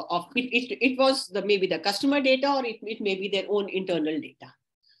of it. It was maybe the customer data, or it may be their own internal data.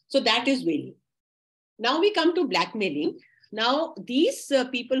 So that is whaling. Now we come to blackmailing. Now these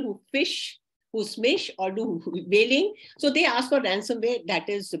people who fish, who smish, or do whaling, so they ask for ransomware, that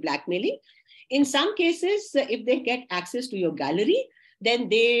is blackmailing. In some cases, if they get access to your gallery, then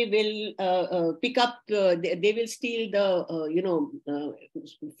they will pick up, they will steal the,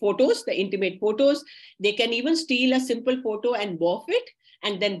 photos, the intimate photos. They can even steal a simple photo and morph it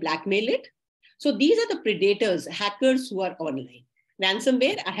and then blackmail it. So these are the predators, hackers who are online.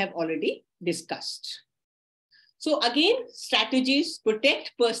 Ransomware, I have already discussed. So again, strategies: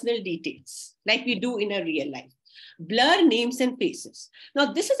 protect personal details like we do in a real life. Blur names and faces.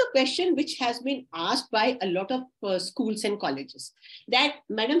 Now, this is a question which has been asked by a lot of schools and colleges, that,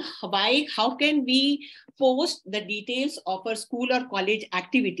 Madam, how can we post the details of our school or college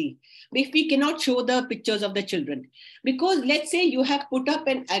activity if we cannot show the pictures of the children? Because let's say you have put up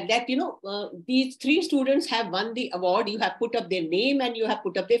these 3 students have won the award, you have put up their name and you have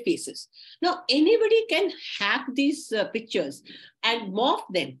put up their faces. Now, anybody can hack these pictures and morph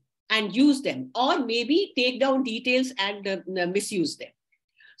them and use them, or maybe take down details and misuse them.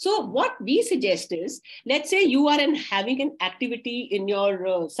 So what we suggest is, let's say you are having an activity in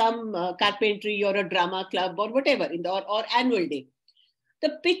your some carpentry or a drama club or whatever, or annual day.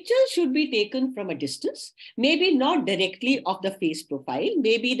 The picture should be taken from a distance, maybe not directly of the face profile,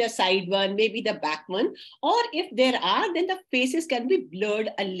 maybe the side one, maybe the back one, or if there are, then the faces can be blurred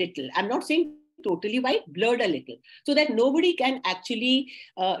a little. I'm not saying totally white, blurred a little, so that nobody can actually,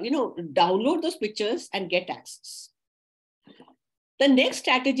 download those pictures and get access. The next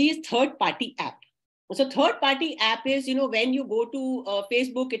strategy is third-party app. So third-party app is, when you go to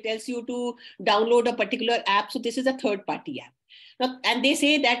Facebook, it tells you to download a particular app. So this is a third-party app. Now, and they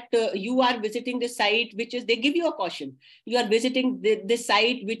say that you are visiting the site, which is, they give you a caution. You are visiting this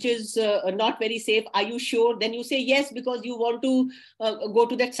site, which is not very safe. Are you sure? Then you say yes, because you want to go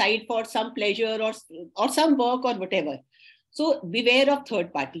to that site for some pleasure or some work or whatever. So beware of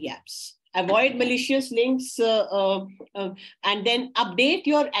third-party apps. Avoid malicious links and then update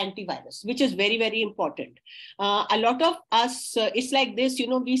your antivirus, which is very, very important. A lot of us, it's like this, we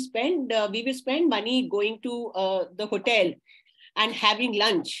will spend money going to the hotel and having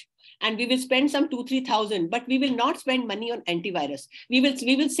lunch, and we will spend some 2,000-3,000, but we will not spend money on antivirus. We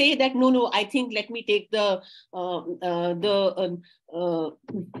will say that, no, I think let me take the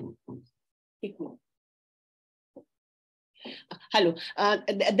hello.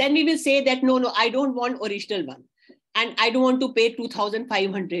 Then we will say that, no, I don't want original one, and I don't want to pay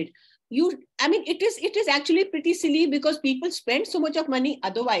 2,500. It is actually pretty silly, because people spend so much of money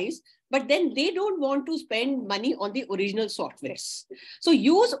otherwise, but then they don't want to spend money on the original softwares. So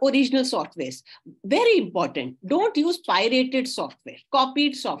use original softwares. Very important. Don't use pirated software,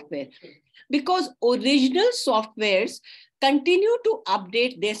 copied software, because original softwares continue to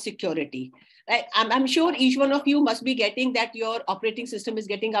update their security. I'm sure each one of you must be getting that your operating system is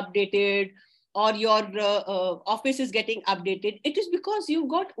getting updated, or your office is getting updated. It is because you've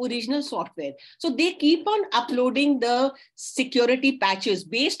got original software. So they keep on uploading the security patches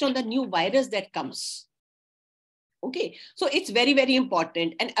based on the new virus that comes. Okay, so it's very, very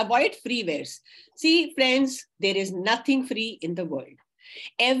important. And avoid freewares. See, friends, there is nothing free in the world.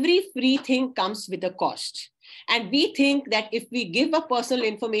 Every free thing comes with a cost. And we think that if we give a personal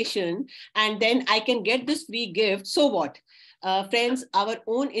information and then I can get this free gift, so what? Friends, our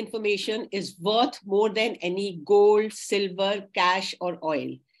own information is worth more than any gold, silver, cash, or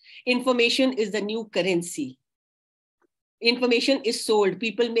oil. Information is the new currency. Information is sold.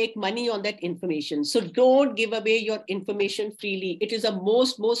 People make money on that information. So don't give away your information freely. It is a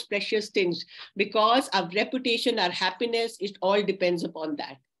most precious thing, because our reputation, our happiness, it all depends upon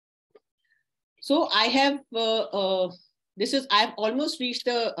that. So I have, I've almost reached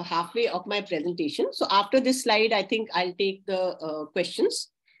the halfway of my presentation. So after this slide, I think I'll take the questions.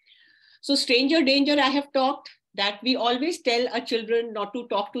 So stranger danger, I have talked that we always tell our children not to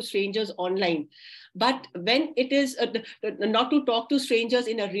talk to strangers online. But when it is not to talk to strangers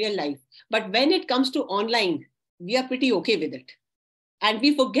in a real life, but when it comes to online, we are pretty okay with it. And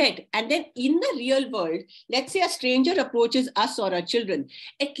we forget. And then in the real world, let's say a stranger approaches us or our children,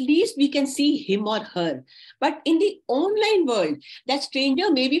 at least we can see him or her. But in the online world, that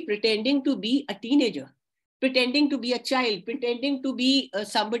stranger may be pretending to be a teenager, pretending to be a child, pretending to be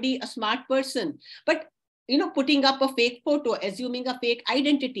somebody, a smart person, but putting up a fake photo, assuming a fake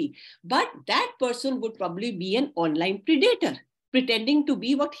identity. But that person would probably be an online predator, pretending to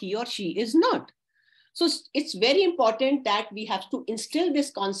be what he or she is not. So it's very important that we have to instill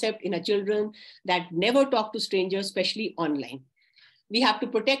this concept in our children, that never talk to strangers, especially online. We have to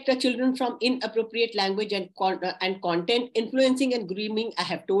protect our children from inappropriate language and content. Influencing and grooming, I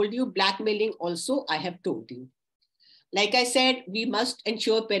have told you. Blackmailing also, I have told you. Like I said, we must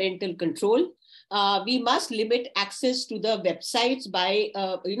ensure parental control. We must limit access to the websites by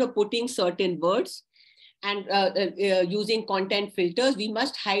putting certain words and using content filters. We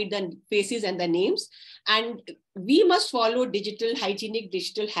must hide the faces and the names, and we must follow hygienic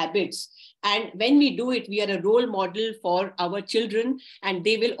digital habits. And when we do it, we are a role model for our children, and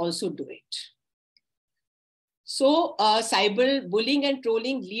they will also do it. So cyber bullying and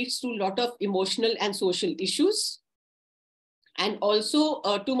trolling leads to a lot of emotional and social issues. And also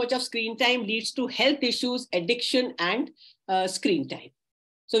too much of screen time leads to health issues, addiction, and screen time.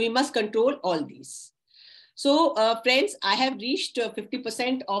 So we must control all these. So friends, I have reached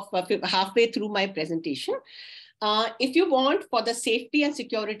 50% of halfway through my presentation. If you want, for the safety and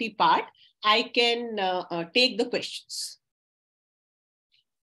security part, I can take the questions.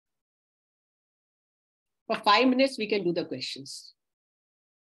 For 5 minutes, we can do the questions.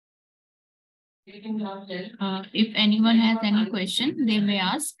 If anyone has any question, they may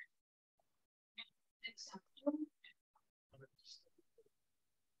ask.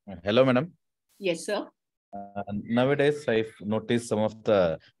 Hello, madam. Yes, sir. Nowadays, I've noticed some of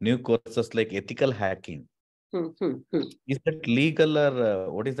the new courses like ethical hacking. Is that legal,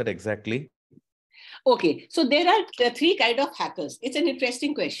 or what is that exactly? Okay, so there are 3 kinds of hackers. It's an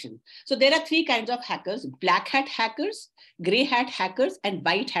interesting question. So there are 3 kinds of hackers: black hat hackers, gray hat hackers, and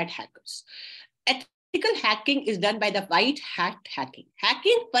white hat hackers. Ethical hacking is done by the white hat hacking.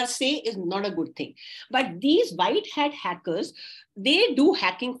 Hacking per se is not a good thing, but these white hat hackers, they do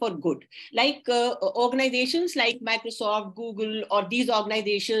hacking for good. Like organizations like Microsoft, Google, or these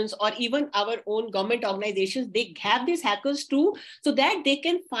organizations, or even our own government organizations, they have these hackers too, so that they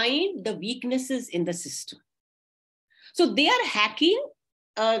can find the weaknesses in the system. So they are hacking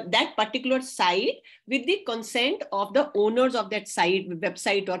that particular site with the consent of the owners of that site,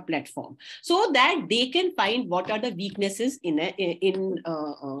 website, or platform, so that they can find what are the weaknesses in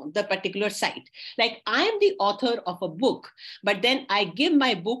the particular site. Like, I am the author of a book, but then I give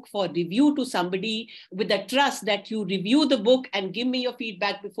my book for review to somebody with the trust that you review the book and give me your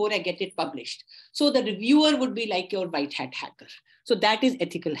feedback before I get it published. So the reviewer would be like your white hat hacker. So that is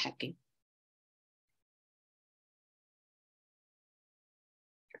ethical hacking.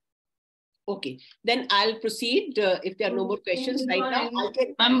 Okay, then I'll proceed. If there are no more questions right now,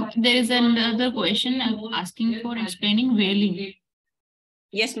 there is another question asking for explaining whaling.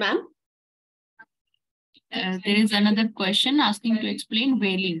 Yes, ma'am. There is another question asking to explain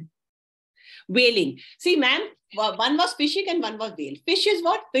whaling. Whaling. See, ma'am, one was fishing and one was whale. Fish is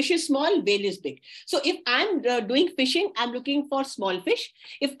what? Fish is small, whale is big. So if I'm doing fishing, I'm looking for small fish.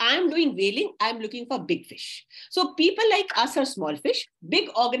 If I'm doing whaling, I'm looking for big fish. So people like us are small fish. Big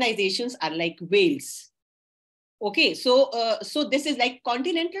organizations are like whales. Okay, so so this is like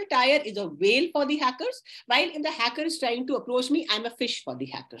Continental Tire is a whale for the hackers, while if the hacker is trying to approach me, I'm a fish for the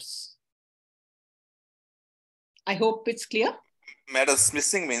hackers. I hope it's clear. Madam,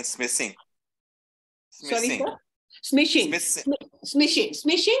 smishing means smishing. Sorry, sir? Smishing.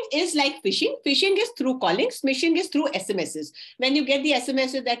 Smishing is like phishing. Phishing is through calling. Smishing is through SMSs. When you get the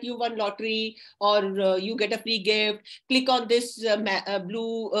SMSs that you won lottery or you get a free gift, click on this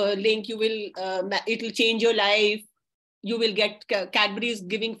blue link. You will it will change your life. You will get Cadbury's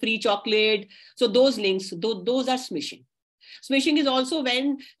giving free chocolate. So those links, those are smishing. Smishing is also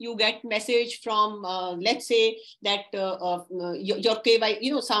when you get message from, let's say that your KY,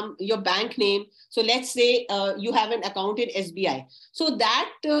 your bank name. So let's say you have an account in SBI. So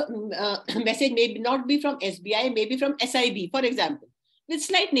that message may not be from SBI, maybe from SIB, for example, with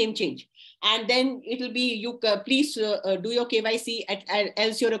slight name change. And then it will be, you please do your KYC,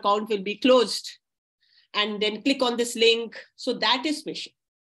 else your account will be closed. And then click on this link. So that is smishing.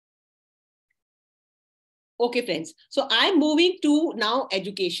 Okay, friends. So I'm moving to now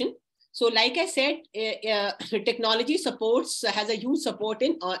education. So like I said, technology has a huge support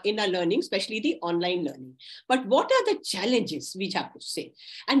in our learning, especially the online learning. But what are the challenges we have to say?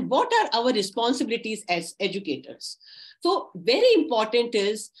 And what are our responsibilities as educators? So very important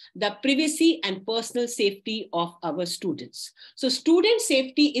is the privacy and personal safety of our students. So student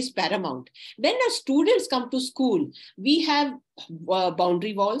safety is paramount. When our students come to school, we have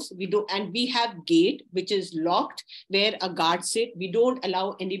boundary walls, and we have gate which is locked where a guard sit. We don't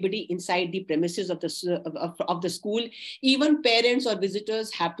allow anybody inside the premises of the school. Even parents or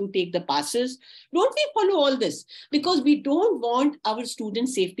visitors have to take the passes. Don't we follow all this? Because we don't want our student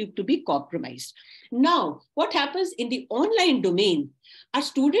safety to be compromised. Now, what happens in the online domain? Our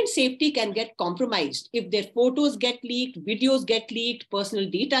student safety can get compromised if their photos get leaked, videos get leaked, personal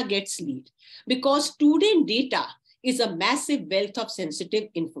data gets leaked, because student data is a massive wealth of sensitive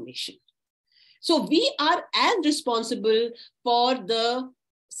information. So we are as responsible for the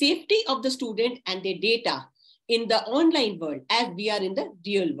safety of the student and their data in the online world as we are in the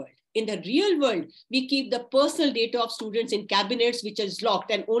real world. In the real world, we keep the personal data of students in cabinets, which is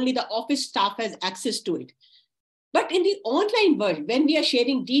locked, and only the office staff has access to it. But in the online world, when we are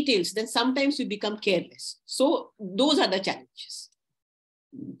sharing details, then sometimes we become careless. So those are the challenges.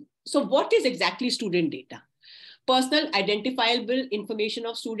 So what is exactly student data? Personal identifiable information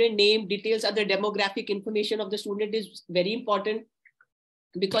of student, name, details, other demographic information of the student is very important,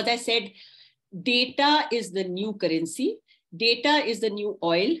 because I said data is the new currency. Data is the new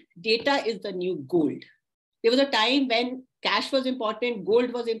oil. Data is the new gold. There was a time when cash was important,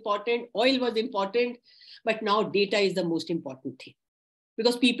 gold was important, oil was important, but now data is the most important thing,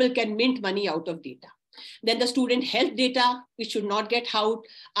 because people can mint money out of data. Then the student health data, which should not get out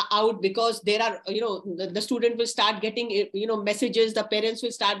because there are, the student will start getting, messages, the parents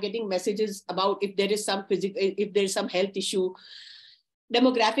will start getting messages about if there is some health issue.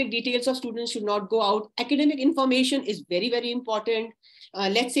 Demographic details of students should not go out. Academic information is very, very important.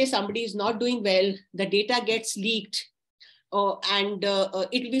 Let's say somebody is not doing well, the data gets leaked, and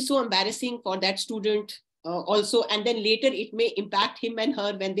it will be so embarrassing for that student also. And then later it may impact him and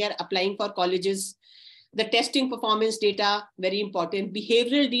her when they are applying for colleges. The testing performance data, very important.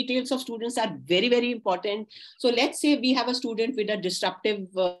 Behavioral details of students are very, very important. So let's say we have a student with a disruptive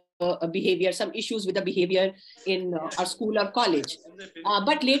behavior, some issues with the behavior in our school or college.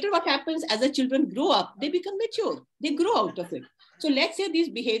 But later what happens, as the children grow up, they become mature. They grow out of it. So let's say these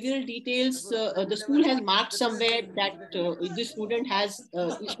behavioral details, the school has marked somewhere that this student has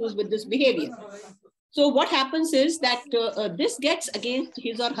issues with this behavior. So what happens is that this gets against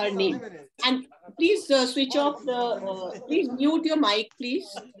his or her name. And please switch off please mute your mic, please.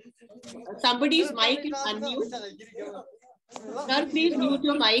 Somebody's mic is unmute. Sir, please mute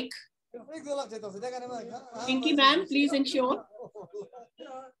your mic. Pinky ma'am, please ensure.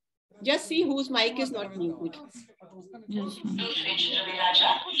 Just see whose mic is not muted.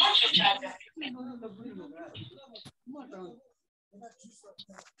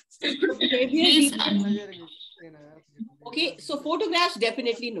 Okay, so photographs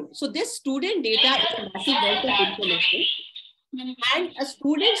definitely no. So this student data is a massive wealth of information, and a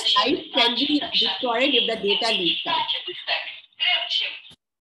student's life can be destroyed if the data leaks out.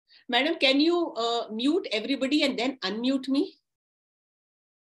 Madam, can you mute everybody and then unmute me?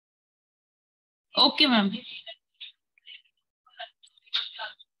 Okay, ma'am.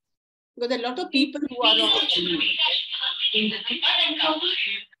 Because there are a lot of people who are on.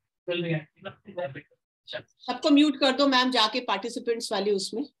 सबको mute कर दो ma'am जाके participants वाले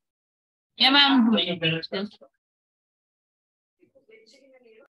उसमें. Yeah, ma'am.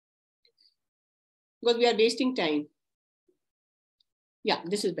 Because we are wasting time. Yeah,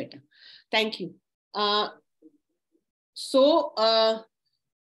 this is better. Thank you.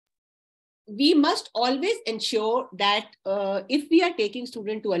 We must always ensure that if we are taking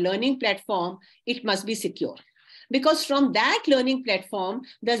student to a learning platform, it must be secure. Because from that learning platform,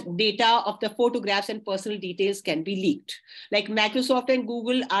 the data of the photographs and personal details can be leaked. Like Microsoft and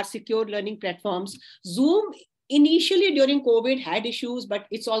Google are secure learning platforms. Zoom initially during COVID had issues, but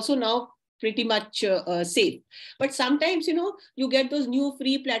it's also now pretty much safe. But sometimes, you get those new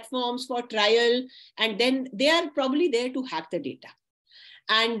free platforms for trial, and then they are probably there to hack the data.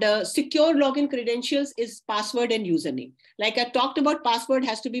 And secure login credentials is password and username. Like I talked about, password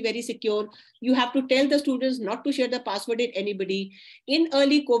has to be very secure. You have to tell the students not to share the password with anybody. In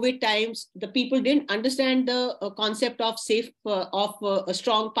early COVID times, the people didn't understand the concept of a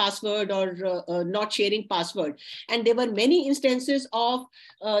strong password or not sharing password. And there were many instances of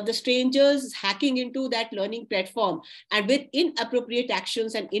the strangers hacking into that learning platform and with inappropriate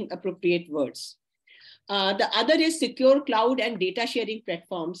actions and inappropriate words. The other is secure cloud and data sharing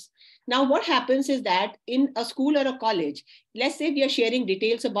platforms. Now, what happens is that in a school or a college, let's say we are sharing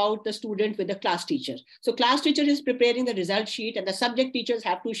details about the student with the class teacher. So class teacher is preparing the result sheet and the subject teachers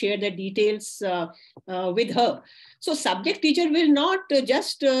have to share the details with her. So subject teacher will not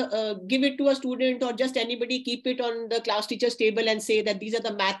just give it to a student or just anybody, keep it on the class teacher's table and say that these are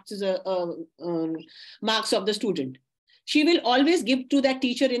the maths marks of the student. She will always give to that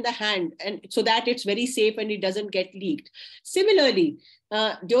teacher in the hand, and so that it's very safe and it doesn't get leaked. Similarly,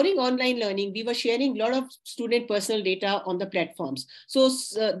 during online learning, we were sharing a lot of student personal data on the platforms. So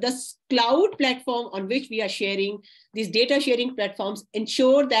the cloud platform on which we are sharing, these data sharing platforms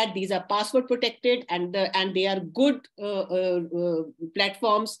ensure that these are password protected and they are good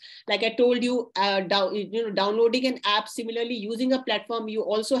platforms. Like I told you, downloading an app, similarly using a platform, you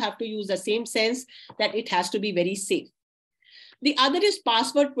also have to use the same sense that it has to be very safe. The other is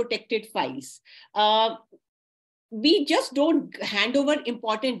password protected files. we just don't hand over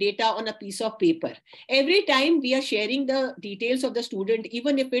important data on a piece of paper. Every time we are sharing the details of the student,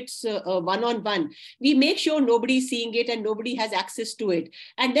 even if it's one-on-one, we make sure nobody's seeing it and nobody has access to it.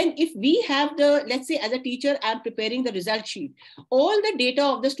 And then if we have the, let's say as a teacher, I'm preparing the result sheet, all the data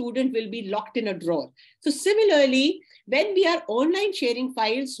of the student will be locked in a drawer. So similarly, when we are online sharing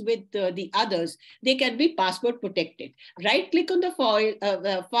files with the others, they can be password protected. Right click on the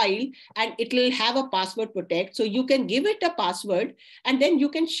file and it will have a password protect. So you can give it a password and then you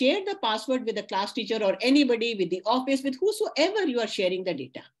can share the password with the class teacher or anybody with the office, with whosoever you are sharing the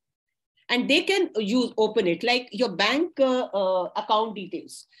data. And they can open it like your bank account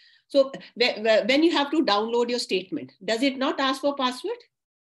details. So when you have to download your statement, does it not ask for password?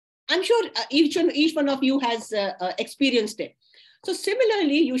 I'm sure each one of you has experienced it. So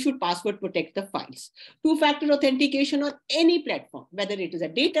similarly, you should password protect the files. Two-factor authentication on any platform, whether it is a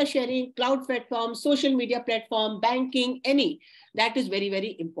data sharing, cloud platform, social media platform, banking, any, that is very,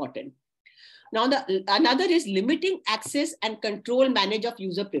 very important. Now, another is limiting access and control manage of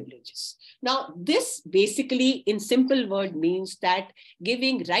user privileges. Now, this basically in simple word means that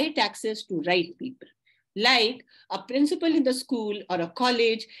giving right access to right people. Like a principal in the school or a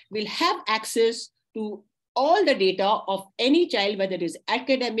college will have access to all the data of any child, whether it is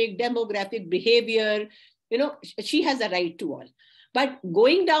academic, demographic, behavior, she has a right to all. But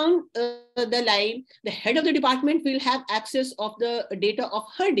going down the line, the head of the department will have access of the data of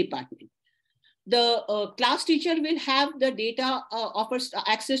her department. The class teacher will have the data, offers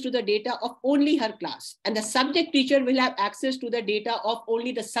access to the data of only her class. And the subject teacher will have access to the data of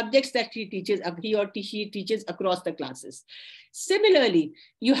only the subjects that she teaches, she teaches across the classes. Similarly,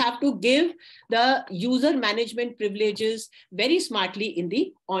 you have to give the user management privileges very smartly in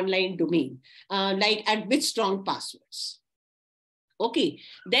the online domain, and with strong passwords. Okay,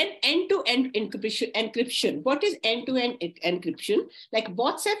 then end-to-end encryption. What is end-to-end encryption? Like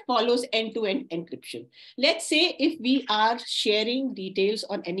WhatsApp follows end-to-end encryption. Let's say if we are sharing details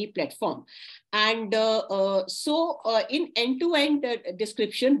on any platform, and in end-to-end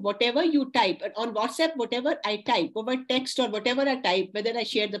description, whatever you type on WhatsApp, whatever I type over text or whatever I type, whether I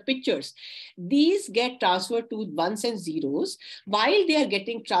share the pictures, these get transferred to ones and zeros while they are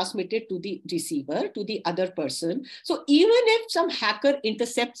getting transmitted to the receiver, to the other person. So even if some hacker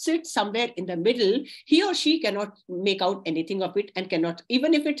intercepts it somewhere in the middle, he or she cannot make out anything of it and cannot,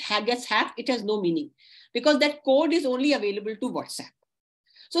 even if it gets hacked, it has no meaning because that code is only available to WhatsApp.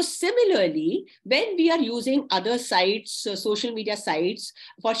 So similarly, when we are using other sites, social media sites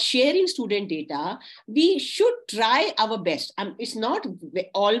for sharing student data, we should try our best. It's not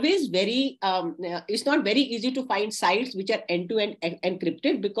always very, it's not very easy to find sites which are end-to-end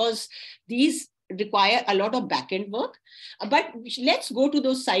encrypted because these require a lot of backend work. But let's go to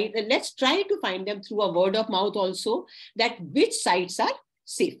those sites and let's try to find them through a word of mouth also, that which sites are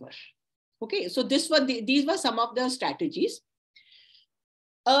safer. Okay, so these were some of the strategies.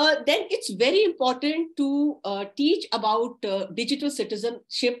 Then it's very important to teach about digital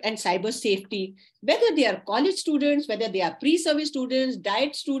citizenship and cyber safety, whether they are college students, whether they are pre-service students,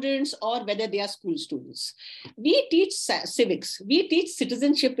 diet students, or whether they are school students. We teach civics. We teach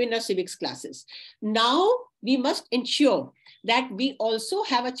citizenship in our civics classes. Now we must ensure that we also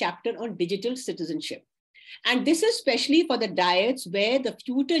have a chapter on digital citizenship. And this is especially for the diets where the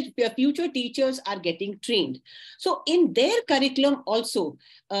future teachers are getting trained. So in their curriculum also,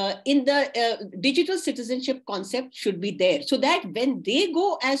 in the digital citizenship concept should be there so that when they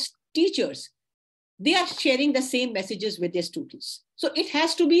go as teachers, they are sharing the same messages with their students. So it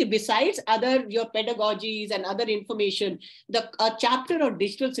has to be, besides your pedagogies and other information, the chapter on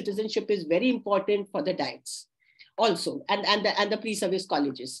digital citizenship is very important for the diets also, and the pre-service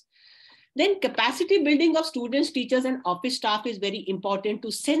colleges. Then capacity building of students, teachers, and office staff is very important to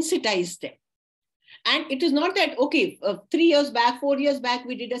sensitize them. And it is not that, okay, 3 years back, 4 years back,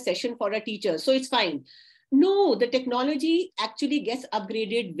 we did a session for a teacher, so it's fine. No, the technology actually gets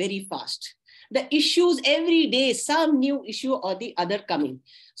upgraded very fast. The issues every day, some new issue or the other coming.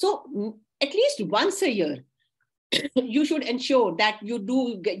 So at least once a year, you should ensure that you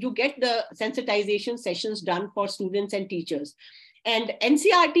get the sensitization sessions done for students and teachers. And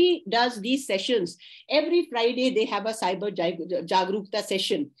NCERT does these sessions. Every Friday, they have a Cyber Jagrukta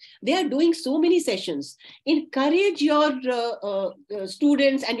session. They are doing so many sessions. Encourage your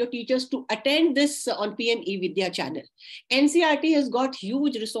students and your teachers to attend this on PM eVidya channel. NCERT has got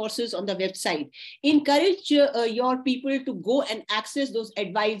huge resources on the website. Encourage your people to go and access those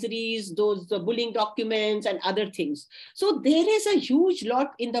advisories, those bullying documents and other things. So there is a huge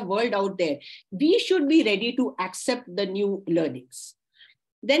lot in the world out there. We should be ready to accept the new learning.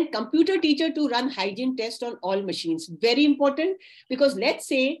 Then computer teacher to run hygiene test on all machines. Very important, because let's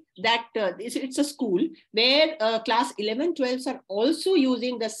say that it's a school where class 11, 12s are also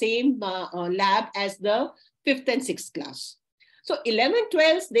using the same lab as the 5th and 6th class. So 11,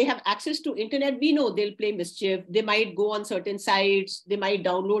 12s, they have access to internet. We know they'll play mischief. They might go on certain sites. They might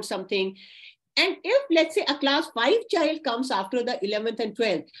download something. And if, let's say, a class 5 child comes after the 11th and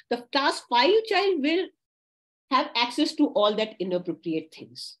 12th, the class 5 child will have access to all that inappropriate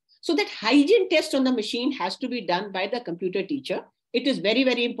things. So that hygiene test on the machine has to be done by the computer teacher. It is very,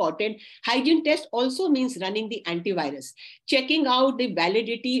 very important. Hygiene test also means running the antivirus, checking out the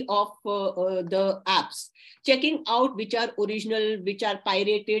validity of the apps, checking out which are original, which are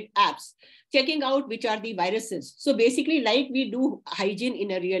pirated apps, checking out which are the viruses. So basically, like we do hygiene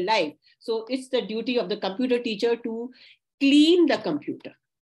in a real life. So it's the duty of the computer teacher to clean the computer.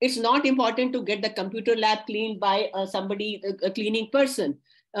 It's not important to get the computer lab cleaned by somebody, a cleaning person.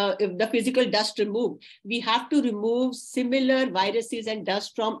 If the physical dust removed, we have to remove similar viruses and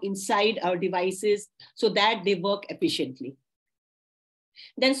dust from inside our devices so that they work efficiently.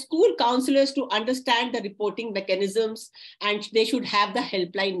 Then school counselors to understand the reporting mechanisms, and they should have the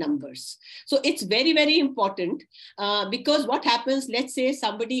helpline numbers. So it's very, very important because what happens, let's say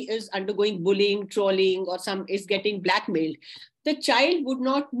somebody is undergoing bullying, trolling, or some is getting blackmailed. The child would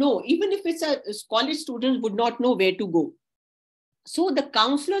not know, even if it's a college student, would not know where to go. So the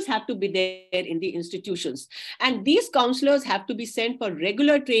counselors have to be there in the institutions, and these counselors have to be sent for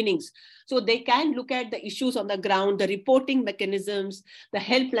regular trainings so they can look at the issues on the ground, the reporting mechanisms, the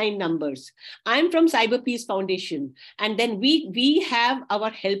helpline numbers. I'm from Cyber Peace Foundation, and then we have our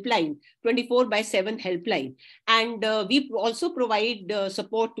helpline, 24/7 helpline, and we also provide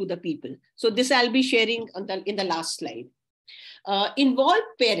support to the people. So this I'll be sharing in the last slide. Involve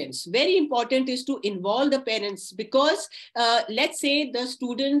parents. Very important is to involve the parents, because let's say the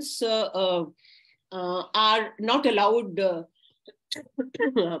students are not allowed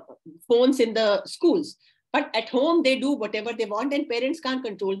phones in the schools, but at home they do whatever they want, and parents can't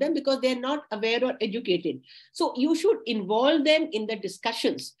control them because they're not aware or educated. So you should involve them in the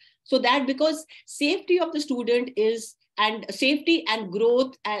discussions, so that, because safety of the student is, and safety and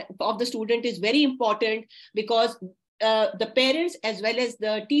growth of the student is very important, because the parents as well as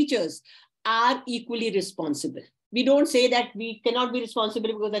the teachers are equally responsible. We don't say that we cannot be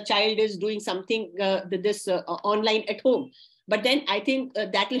responsible because the child is doing something online at home. But then I think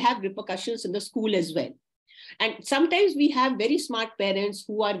that will have repercussions in the school as well. And sometimes we have very smart parents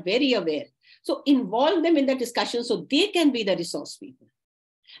who are very aware. So involve them in the discussion so they can be the resource people.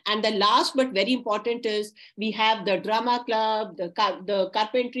 And the last but very important is we have the drama club, the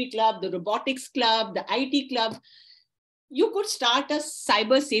carpentry club, the robotics club, the IT club. You could start a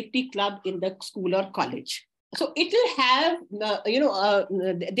cyber safety club in the school or college. So it will have,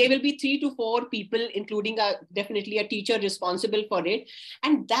 there will be 3 to 4 people, including definitely a teacher responsible for it.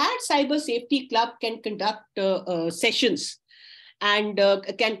 And that cyber safety club can conduct sessions and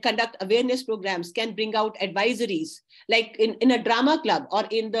can conduct awareness programs, can bring out advisories. Like in a drama club or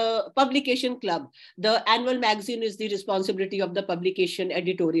in the publication club, the annual magazine is the responsibility of the publication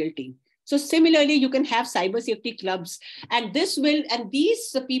editorial team. So similarly, you can have cyber safety clubs, and these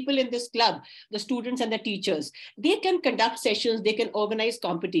people in this club, the students and the teachers, they can conduct sessions, they can organize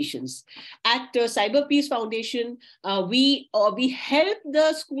competitions. At Cyber Peace Foundation, we help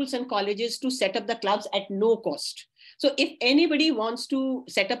the schools and colleges to set up the clubs at no cost. So if anybody wants to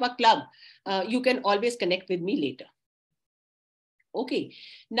set up a club, you can always connect with me later. Okay,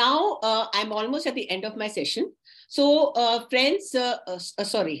 now I'm almost at the end of my session. So friends,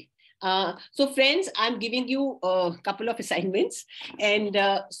 so friends, I'm giving you a couple of assignments, and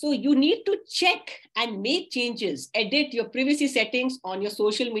so you need to check and make changes, edit your privacy settings on your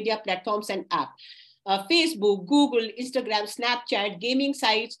social media platforms and app. Facebook, Google, Instagram, Snapchat, gaming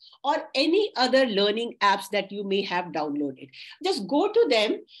sites, or any other learning apps that you may have downloaded. Just go to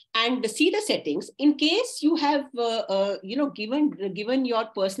them and see the settings. In case you have given your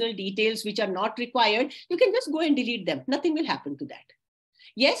personal details which are not required, you can just go and delete them. Nothing will happen to that.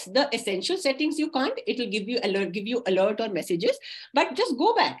 Yes, the essential settings you can't. It will give you alert or messages, but just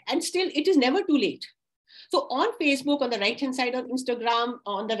go back, and still it is never too late. So on Facebook, on the right-hand side, on Instagram,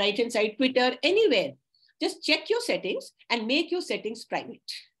 on the right-hand side, Twitter, anywhere, just check your settings and make your settings private.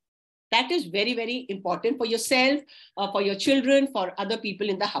 That is very, very important for yourself, for your children, for other people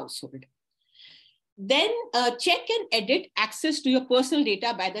in the household. Then check and edit access to your personal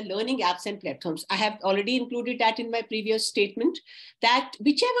data by the learning apps and platforms. I have already included that in my previous statement, that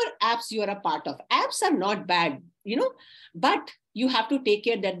whichever apps you are a part of, apps are not bad, but you have to take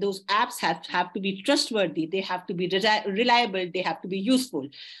care that those apps have to be trustworthy. They have to be reliable. They have to be useful.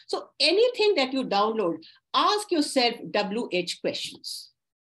 So anything that you download, ask yourself WH questions.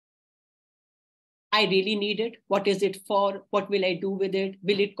 I really need it. What is it for? What will I do with it?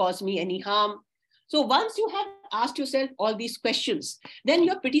 Will it cause me any harm? So once you have asked yourself all these questions, then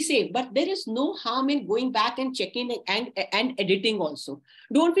you're pretty safe. But there is no harm in going back and checking and editing also.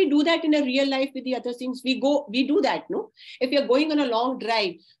 Don't we do that in a real life with the other things? We do that, no? If you're going on a long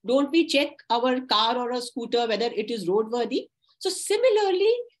drive, don't we check our car or a scooter whether it is roadworthy? So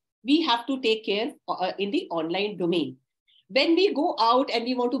similarly, we have to take care in the online domain. When we go out and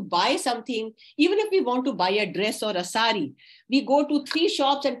we want to buy something, even if we want to buy a dress or a sari, we go to 3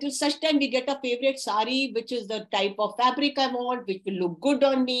 shops until such time we get a favorite sari, which is the type of fabric I want, which will look good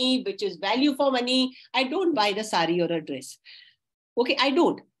on me, which is value for money. I don't buy the sari or a dress. Okay, I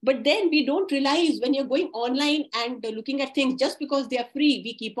don't. But then we don't realize when you're going online and looking at things, just because they are free,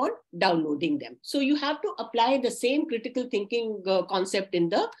 we keep on downloading them. So you have to apply the same critical thinking concept in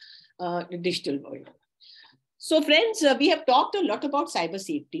the digital world. So friends, we have talked a lot about cyber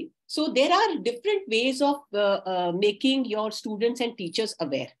safety. So there are different ways of making your students and teachers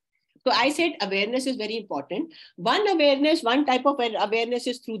aware. So I said awareness is very important. One type of awareness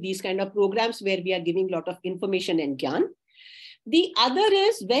is through these kind of programs where we are giving a lot of information and gyan. The other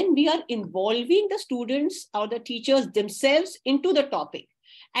is when we are involving the students or the teachers themselves into the topic,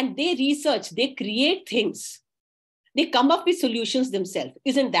 and they research, they create things, they come up with solutions themselves.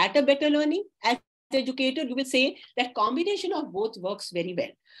 Isn't that a better learning? As educator, you will say that combination of both works very well.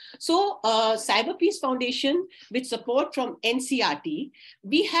 So Cyber Peace Foundation, with support from NCERT,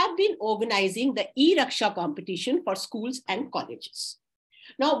 we have been organizing the e-Raksha competition for schools and colleges.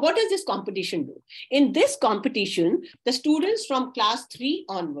 Now, what does this competition do? In this competition, the students from class 3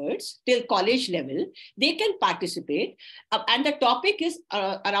 onwards till college level, they can participate. And the topic is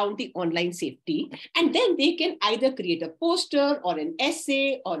around the online safety. And then they can either create a poster or an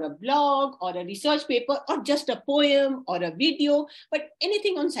essay or a blog or a research paper or just a poem or a video, but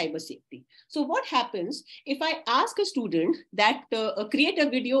anything on cyber safety. So what happens if I ask a student that create a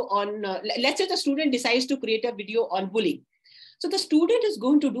video on, let's say the student decides to create a video on bullying. So the student is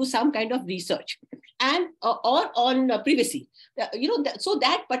going to do some kind of research and or on privacy, so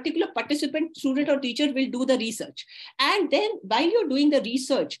that particular participant, student or teacher will do the research. And then while you're doing the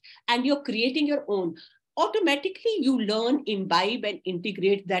research and you're creating your own, automatically you learn, imbibe and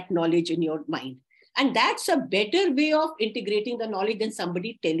integrate that knowledge in your mind. And that's a better way of integrating the knowledge than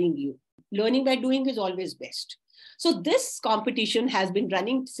somebody telling you. Learning by doing is always best. So this competition has been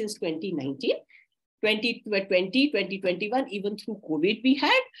running since 2019. 2020, 2021, even through COVID we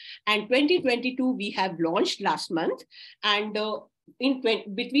had, and 2022 we have launched last month. And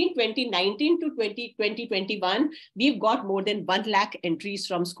between 2019 to 2021, we've got more than 1 lakh entries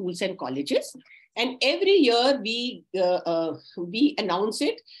from schools and colleges. And every year we announce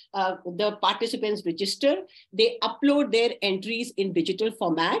it, the participants register, they upload their entries in digital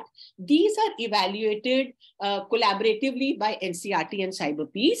format. These are evaluated collaboratively by NCERT and Cyber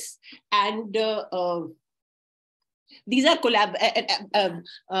Peace. And these are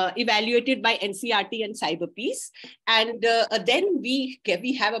evaluated by NCERT and Cyber Peace. And then we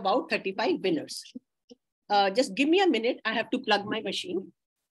have about 35 winners. Just give me a minute, I have to plug my machine.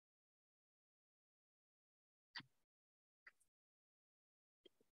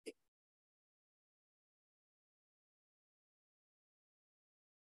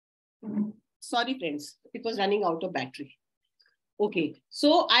 Sorry, friends, it was running out of battery. Okay,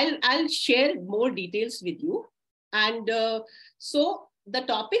 so I'll share more details with you. And so the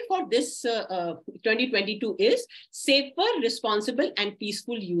topic for this 2022 is safer, responsible, and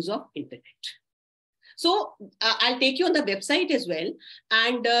peaceful use of internet. So I'll take you on the website as well,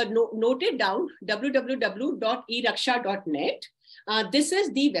 and note it down, www.eraksha.net. This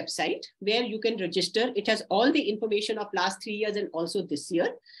is the website where you can register. It has all the information of last 3 years and also this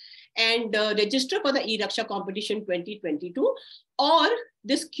year. And register for the e-Raksha competition 2022, or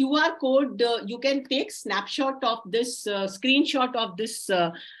this QR code, you can take snapshot of this, screenshot of this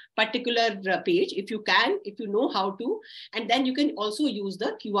particular page if you know how to, and then you can also use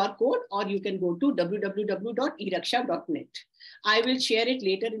the QR code, or you can go to www.eraksha.net. I will share it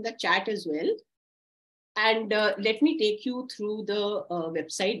later in the chat as well. And let me take you through the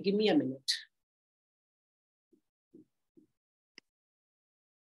website. Give me a minute.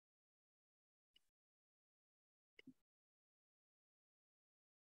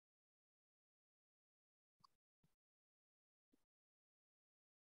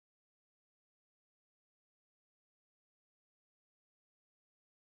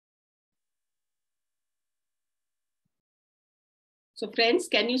 So friends,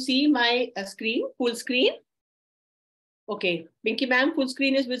 can you see my screen, full screen? Okay, Pinky ma'am, full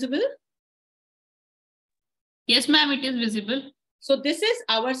screen is visible? Yes, ma'am, it is visible. So this is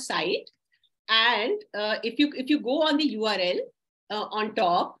our site. And if you go on the URL on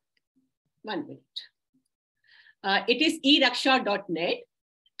top, 1 minute, it is eraksha.net,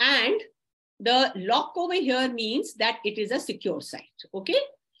 and the lock over here means that it is a secure site. Okay.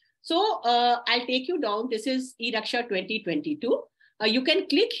 So I'll take you down. This is eRaksha 2022. You can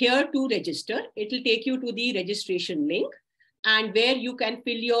click here to register. It will take you to the registration link, and where you can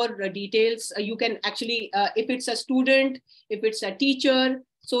fill your details. You can actually, if it's a student, if it's a teacher.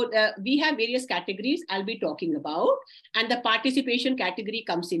 So we have various categories I'll be talking about, and the participation category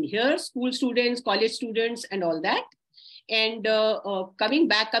comes in here: school students, college students, and all that. And going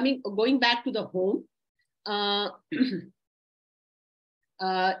back to the home,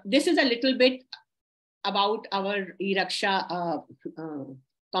 this is a little bit about our eRaksha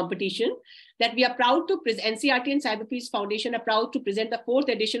competition, that we are proud to present. NCERT and Cyber Peace Foundation are proud to present the 4th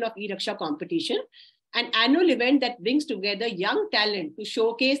edition of eRaksha competition, an annual event that brings together young talent to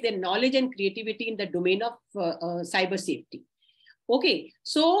showcase their knowledge and creativity in the domain of cyber safety. Okay,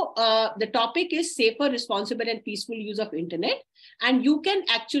 so the topic is safer, responsible, and peaceful use of internet. And you can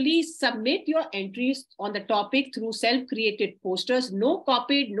actually submit your entries on the topic through self-created posters, no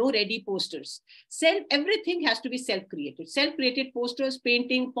copied, no ready posters. Everything has to be self-created. Self-created posters,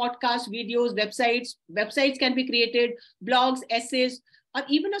 painting, podcasts, videos, websites. Websites can be created, blogs, essays, or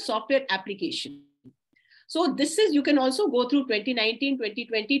even a software application. So this is, you can also go through 2019,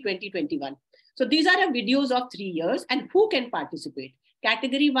 2020, 2021. So these are videos of 3 years, and who can participate?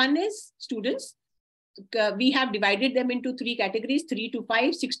 Category 1 is students. We have divided them into 3 categories: 3 to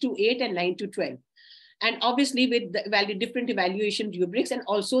 5, 6 to 8, and 9 to 12. And obviously with the different evaluation rubrics, and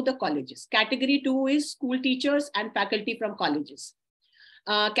also the colleges. Category 2 is school teachers and faculty from colleges.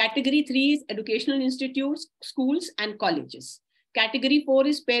 Category 3 is educational institutes, schools, and colleges. Category 4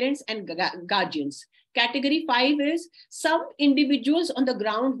 is parents and guardians. Category 5 is some individuals on the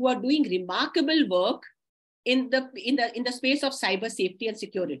ground who are doing remarkable work in the space of cyber safety and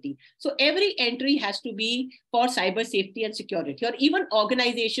security. So every entry has to be for cyber safety and security, or even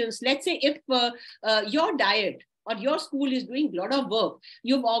organizations. Let's say if your diet or your school is doing a lot of work,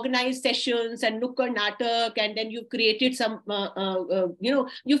 you've organized sessions and Nukkad Natak, and then you've created some,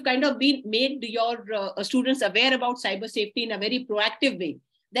 you've kind of made your students aware about cyber safety in a very proactive way,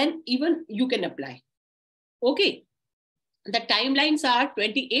 then even you can apply. Okay, the timelines are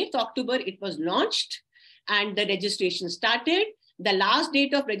 28th October, it was launched, and the registration started. The last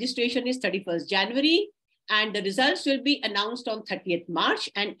date of registration is 31st January, and the results will be announced on 30th March,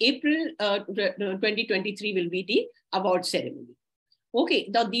 and April 2023 will be the award ceremony. Okay,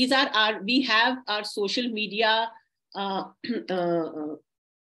 now these are we have our social media, or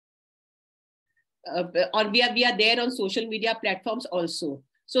we are there on social media platforms also.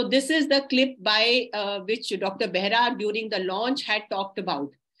 So this is the clip by which Dr. Behra during the launch had talked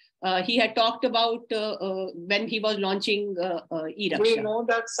about. He had talked about when he was launching eRaksha. We know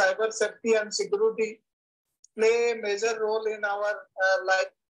that cyber safety and security play a major role in our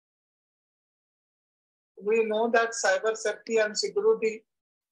life. We know that cyber safety and security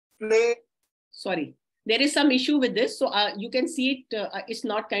play. Sorry, there is some issue with this. So you can see it, it's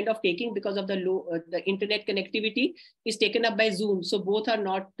not kind of taking because of the low, the internet connectivity is taken up by Zoom. So both are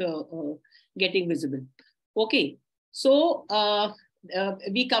not getting visible. Okay, so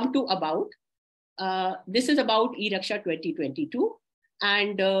we come to about. This is about eRaksha 2022.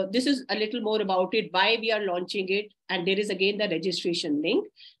 And this is a little more about it, why we are launching it. And there is again the registration link.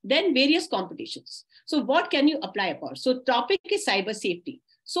 Then various competitions. So what can you apply for? So topic is cyber safety.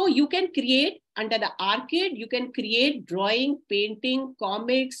 So you can create under the arcade, you can create drawing, painting,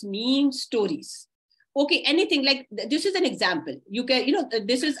 comics, memes, stories. Okay, anything like this is an example. You can,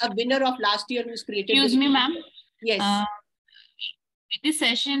 this is a winner of last year who's created. Excuse me, ma'am. Yes. This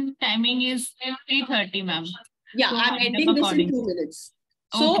session timing is 3:30, ma'am. Yeah, so I'm ending this in 2 minutes.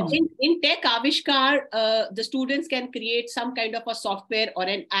 So okay. in Tech Avishkar, the students can create some kind of a software or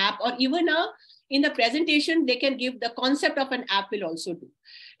an app, or even in the presentation, they can give the concept of an app will also do.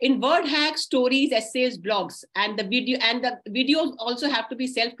 In WordHack, stories, essays, blogs, and the videos also have to be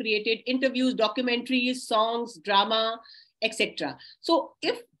self-created, interviews, documentaries, songs, drama, etc. So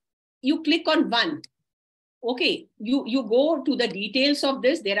if you click on one, okay, you go to the details of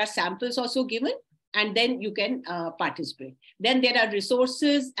this, there are samples also given, and then you can participate. Then there are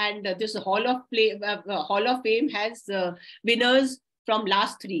resources, and this Hall of Fame has winners from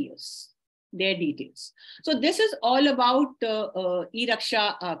last 3 years, their details. So this is all about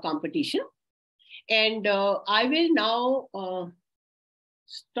eRaksha competition. And I will now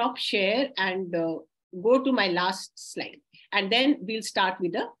stop share and go to my last slide. And then we'll start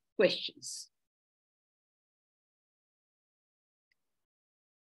with the questions.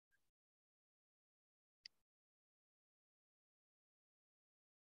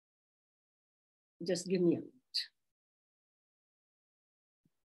 Just give me a minute.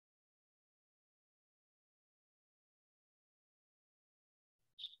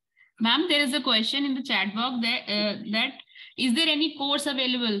 Ma'am, there is a question in the chat box that is there any course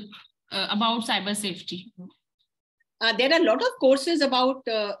available about cyber safety? There are a lot of courses about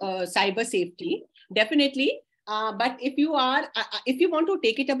cyber safety, definitely. But if you want to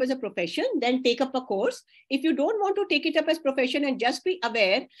take it up as a profession, then take up a course. If you don't want to take it up as profession and just be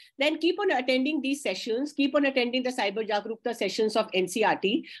aware, then keep on attending these sessions, keep on attending the Cyber Jagrukta sessions of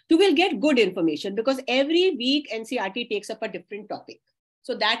NCERT. You will get good information because every week NCERT takes up a different topic.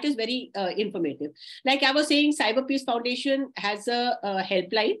 So that is very informative. Like I was saying, Cyber Peace Foundation has a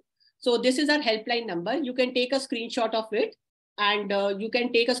helpline. So this is our helpline number. You can take a screenshot of it, and you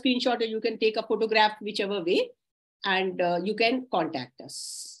can take a screenshot or you can take a photograph, whichever way, and you can contact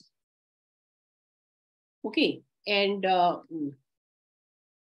us. Okay. And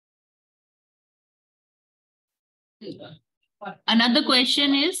another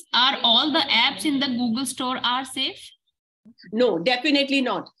question is, are all the apps in the Google Store are safe? No, definitely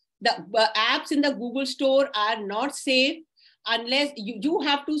not. The apps in the Google Store are not safe unless you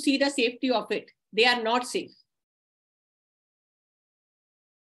have to see the safety of it. They are not safe.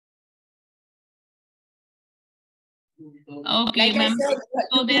 Okay, like ma'am.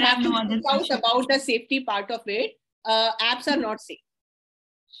 So there are no other questions about the safety part of it. Apps are not safe.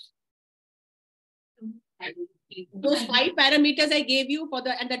 Those 5 parameters I gave you for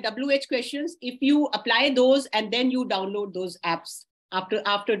the WH questions, if you apply those and then you download those apps after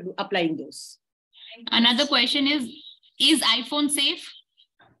applying those. Another question is iPhone safe?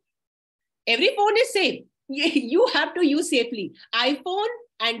 Every phone is safe. You have to use safely. iPhone,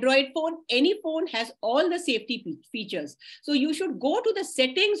 Android phone, any phone has all the safety features. So you should go to the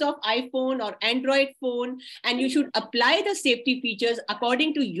settings of iPhone or Android phone and you should apply the safety features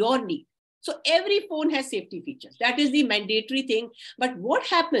according to your need. So every phone has safety features. That is the mandatory thing. But what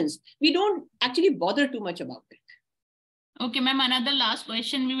happens? We don't actually bother too much about it. Okay, ma'am. Another last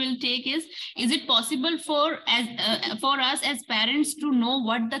question we will take is it possible for us as parents to know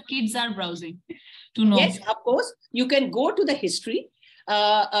what the kids are browsing? To know? Yes, of course. You can go to the history.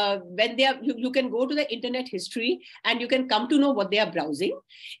 When they are, you can go to the internet history and you can come to know what they are browsing.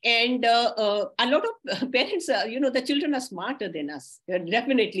 And a lot of parents, the children are smarter than us.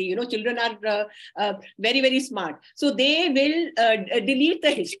 Definitely, children are very, very smart. So they will delete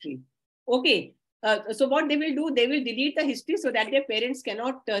the history. Okay. So what they will do, they will delete the history so that their parents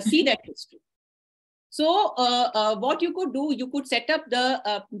cannot see that history. So what you could do, you could set up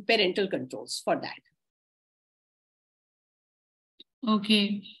the parental controls for that.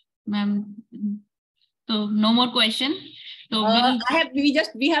 Okay, ma'am. So no more question. So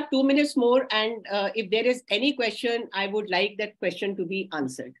we have 2 minutes more, and if there is any question, I would like that question to be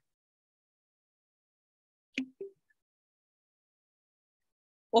answered.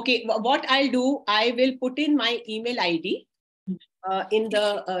 Okay, what I'll do, I will put in my email ID in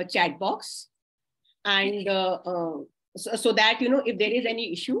the chat box, and so that, if there is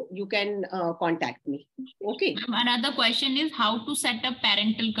any issue, you can contact me. Okay. Another question is how to set up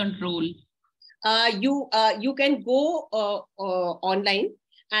parental control. You can go online,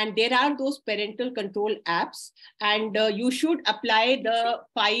 and there are those parental control apps, and you should apply the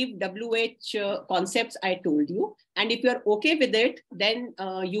 5 WH concepts I told you. And if you're okay with it, then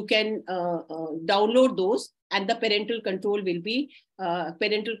you can download those, and the parental controls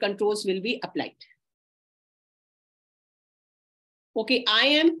will be applied. Okay, I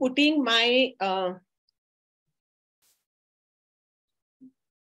am putting my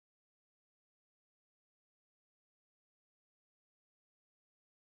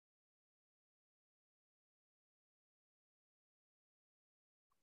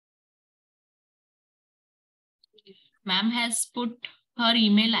Ma'am has put her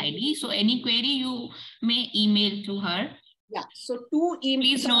email ID. So any query you may email to her. Yeah. So 2 emails.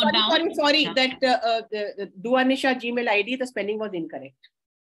 Please note down. Sorry. Yeah. That Duanisha Gmail ID, the spelling was incorrect.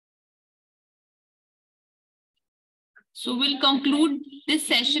 So we'll conclude this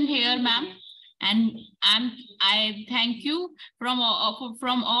session here, ma'am. And I thank you from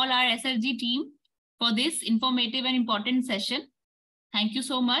all our SRG team for this informative and important session. Thank you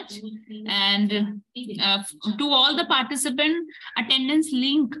so much. And to all the participants, attendance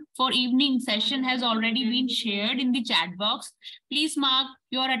link for evening session has already been shared in the chat box. Please mark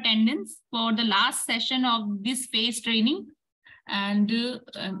your attendance for the last session of this phase training. and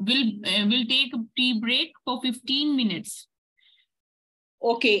we'll take a tea break for 15 minutes.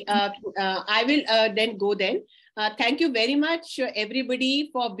 Okay, I will then go then. Thank you very much, everybody,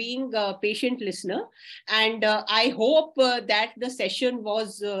 for being a patient listener. And I hope that the session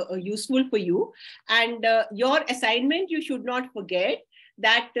was useful for you. And your assignment, you should not forget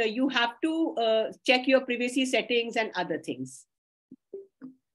that you have to check your privacy settings and other things.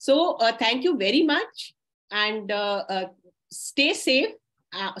 So thank you very much, and stay safe,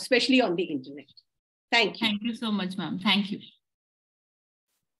 especially on the internet. Thank you. Thank you so much, ma'am. Thank you.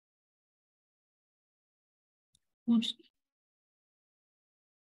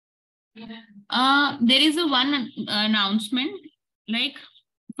 There is a one announcement, like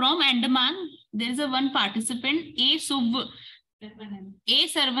from Andaman, there is a one participant, A.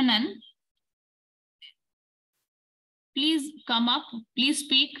 Sarvanan. Please come up, please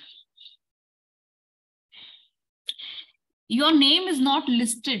speak. Your name is not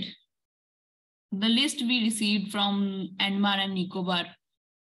listed. The list we received from Andaman and Nicobar.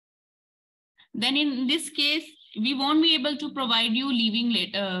 Then in this case, we won't be able to provide you relieving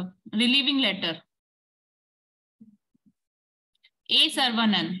letter. A.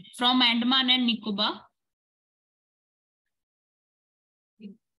 Sarvanan from Andaman and Nicobar.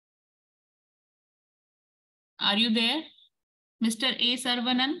 Are you there, Mr. A.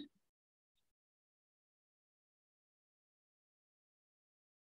 Sarvanan?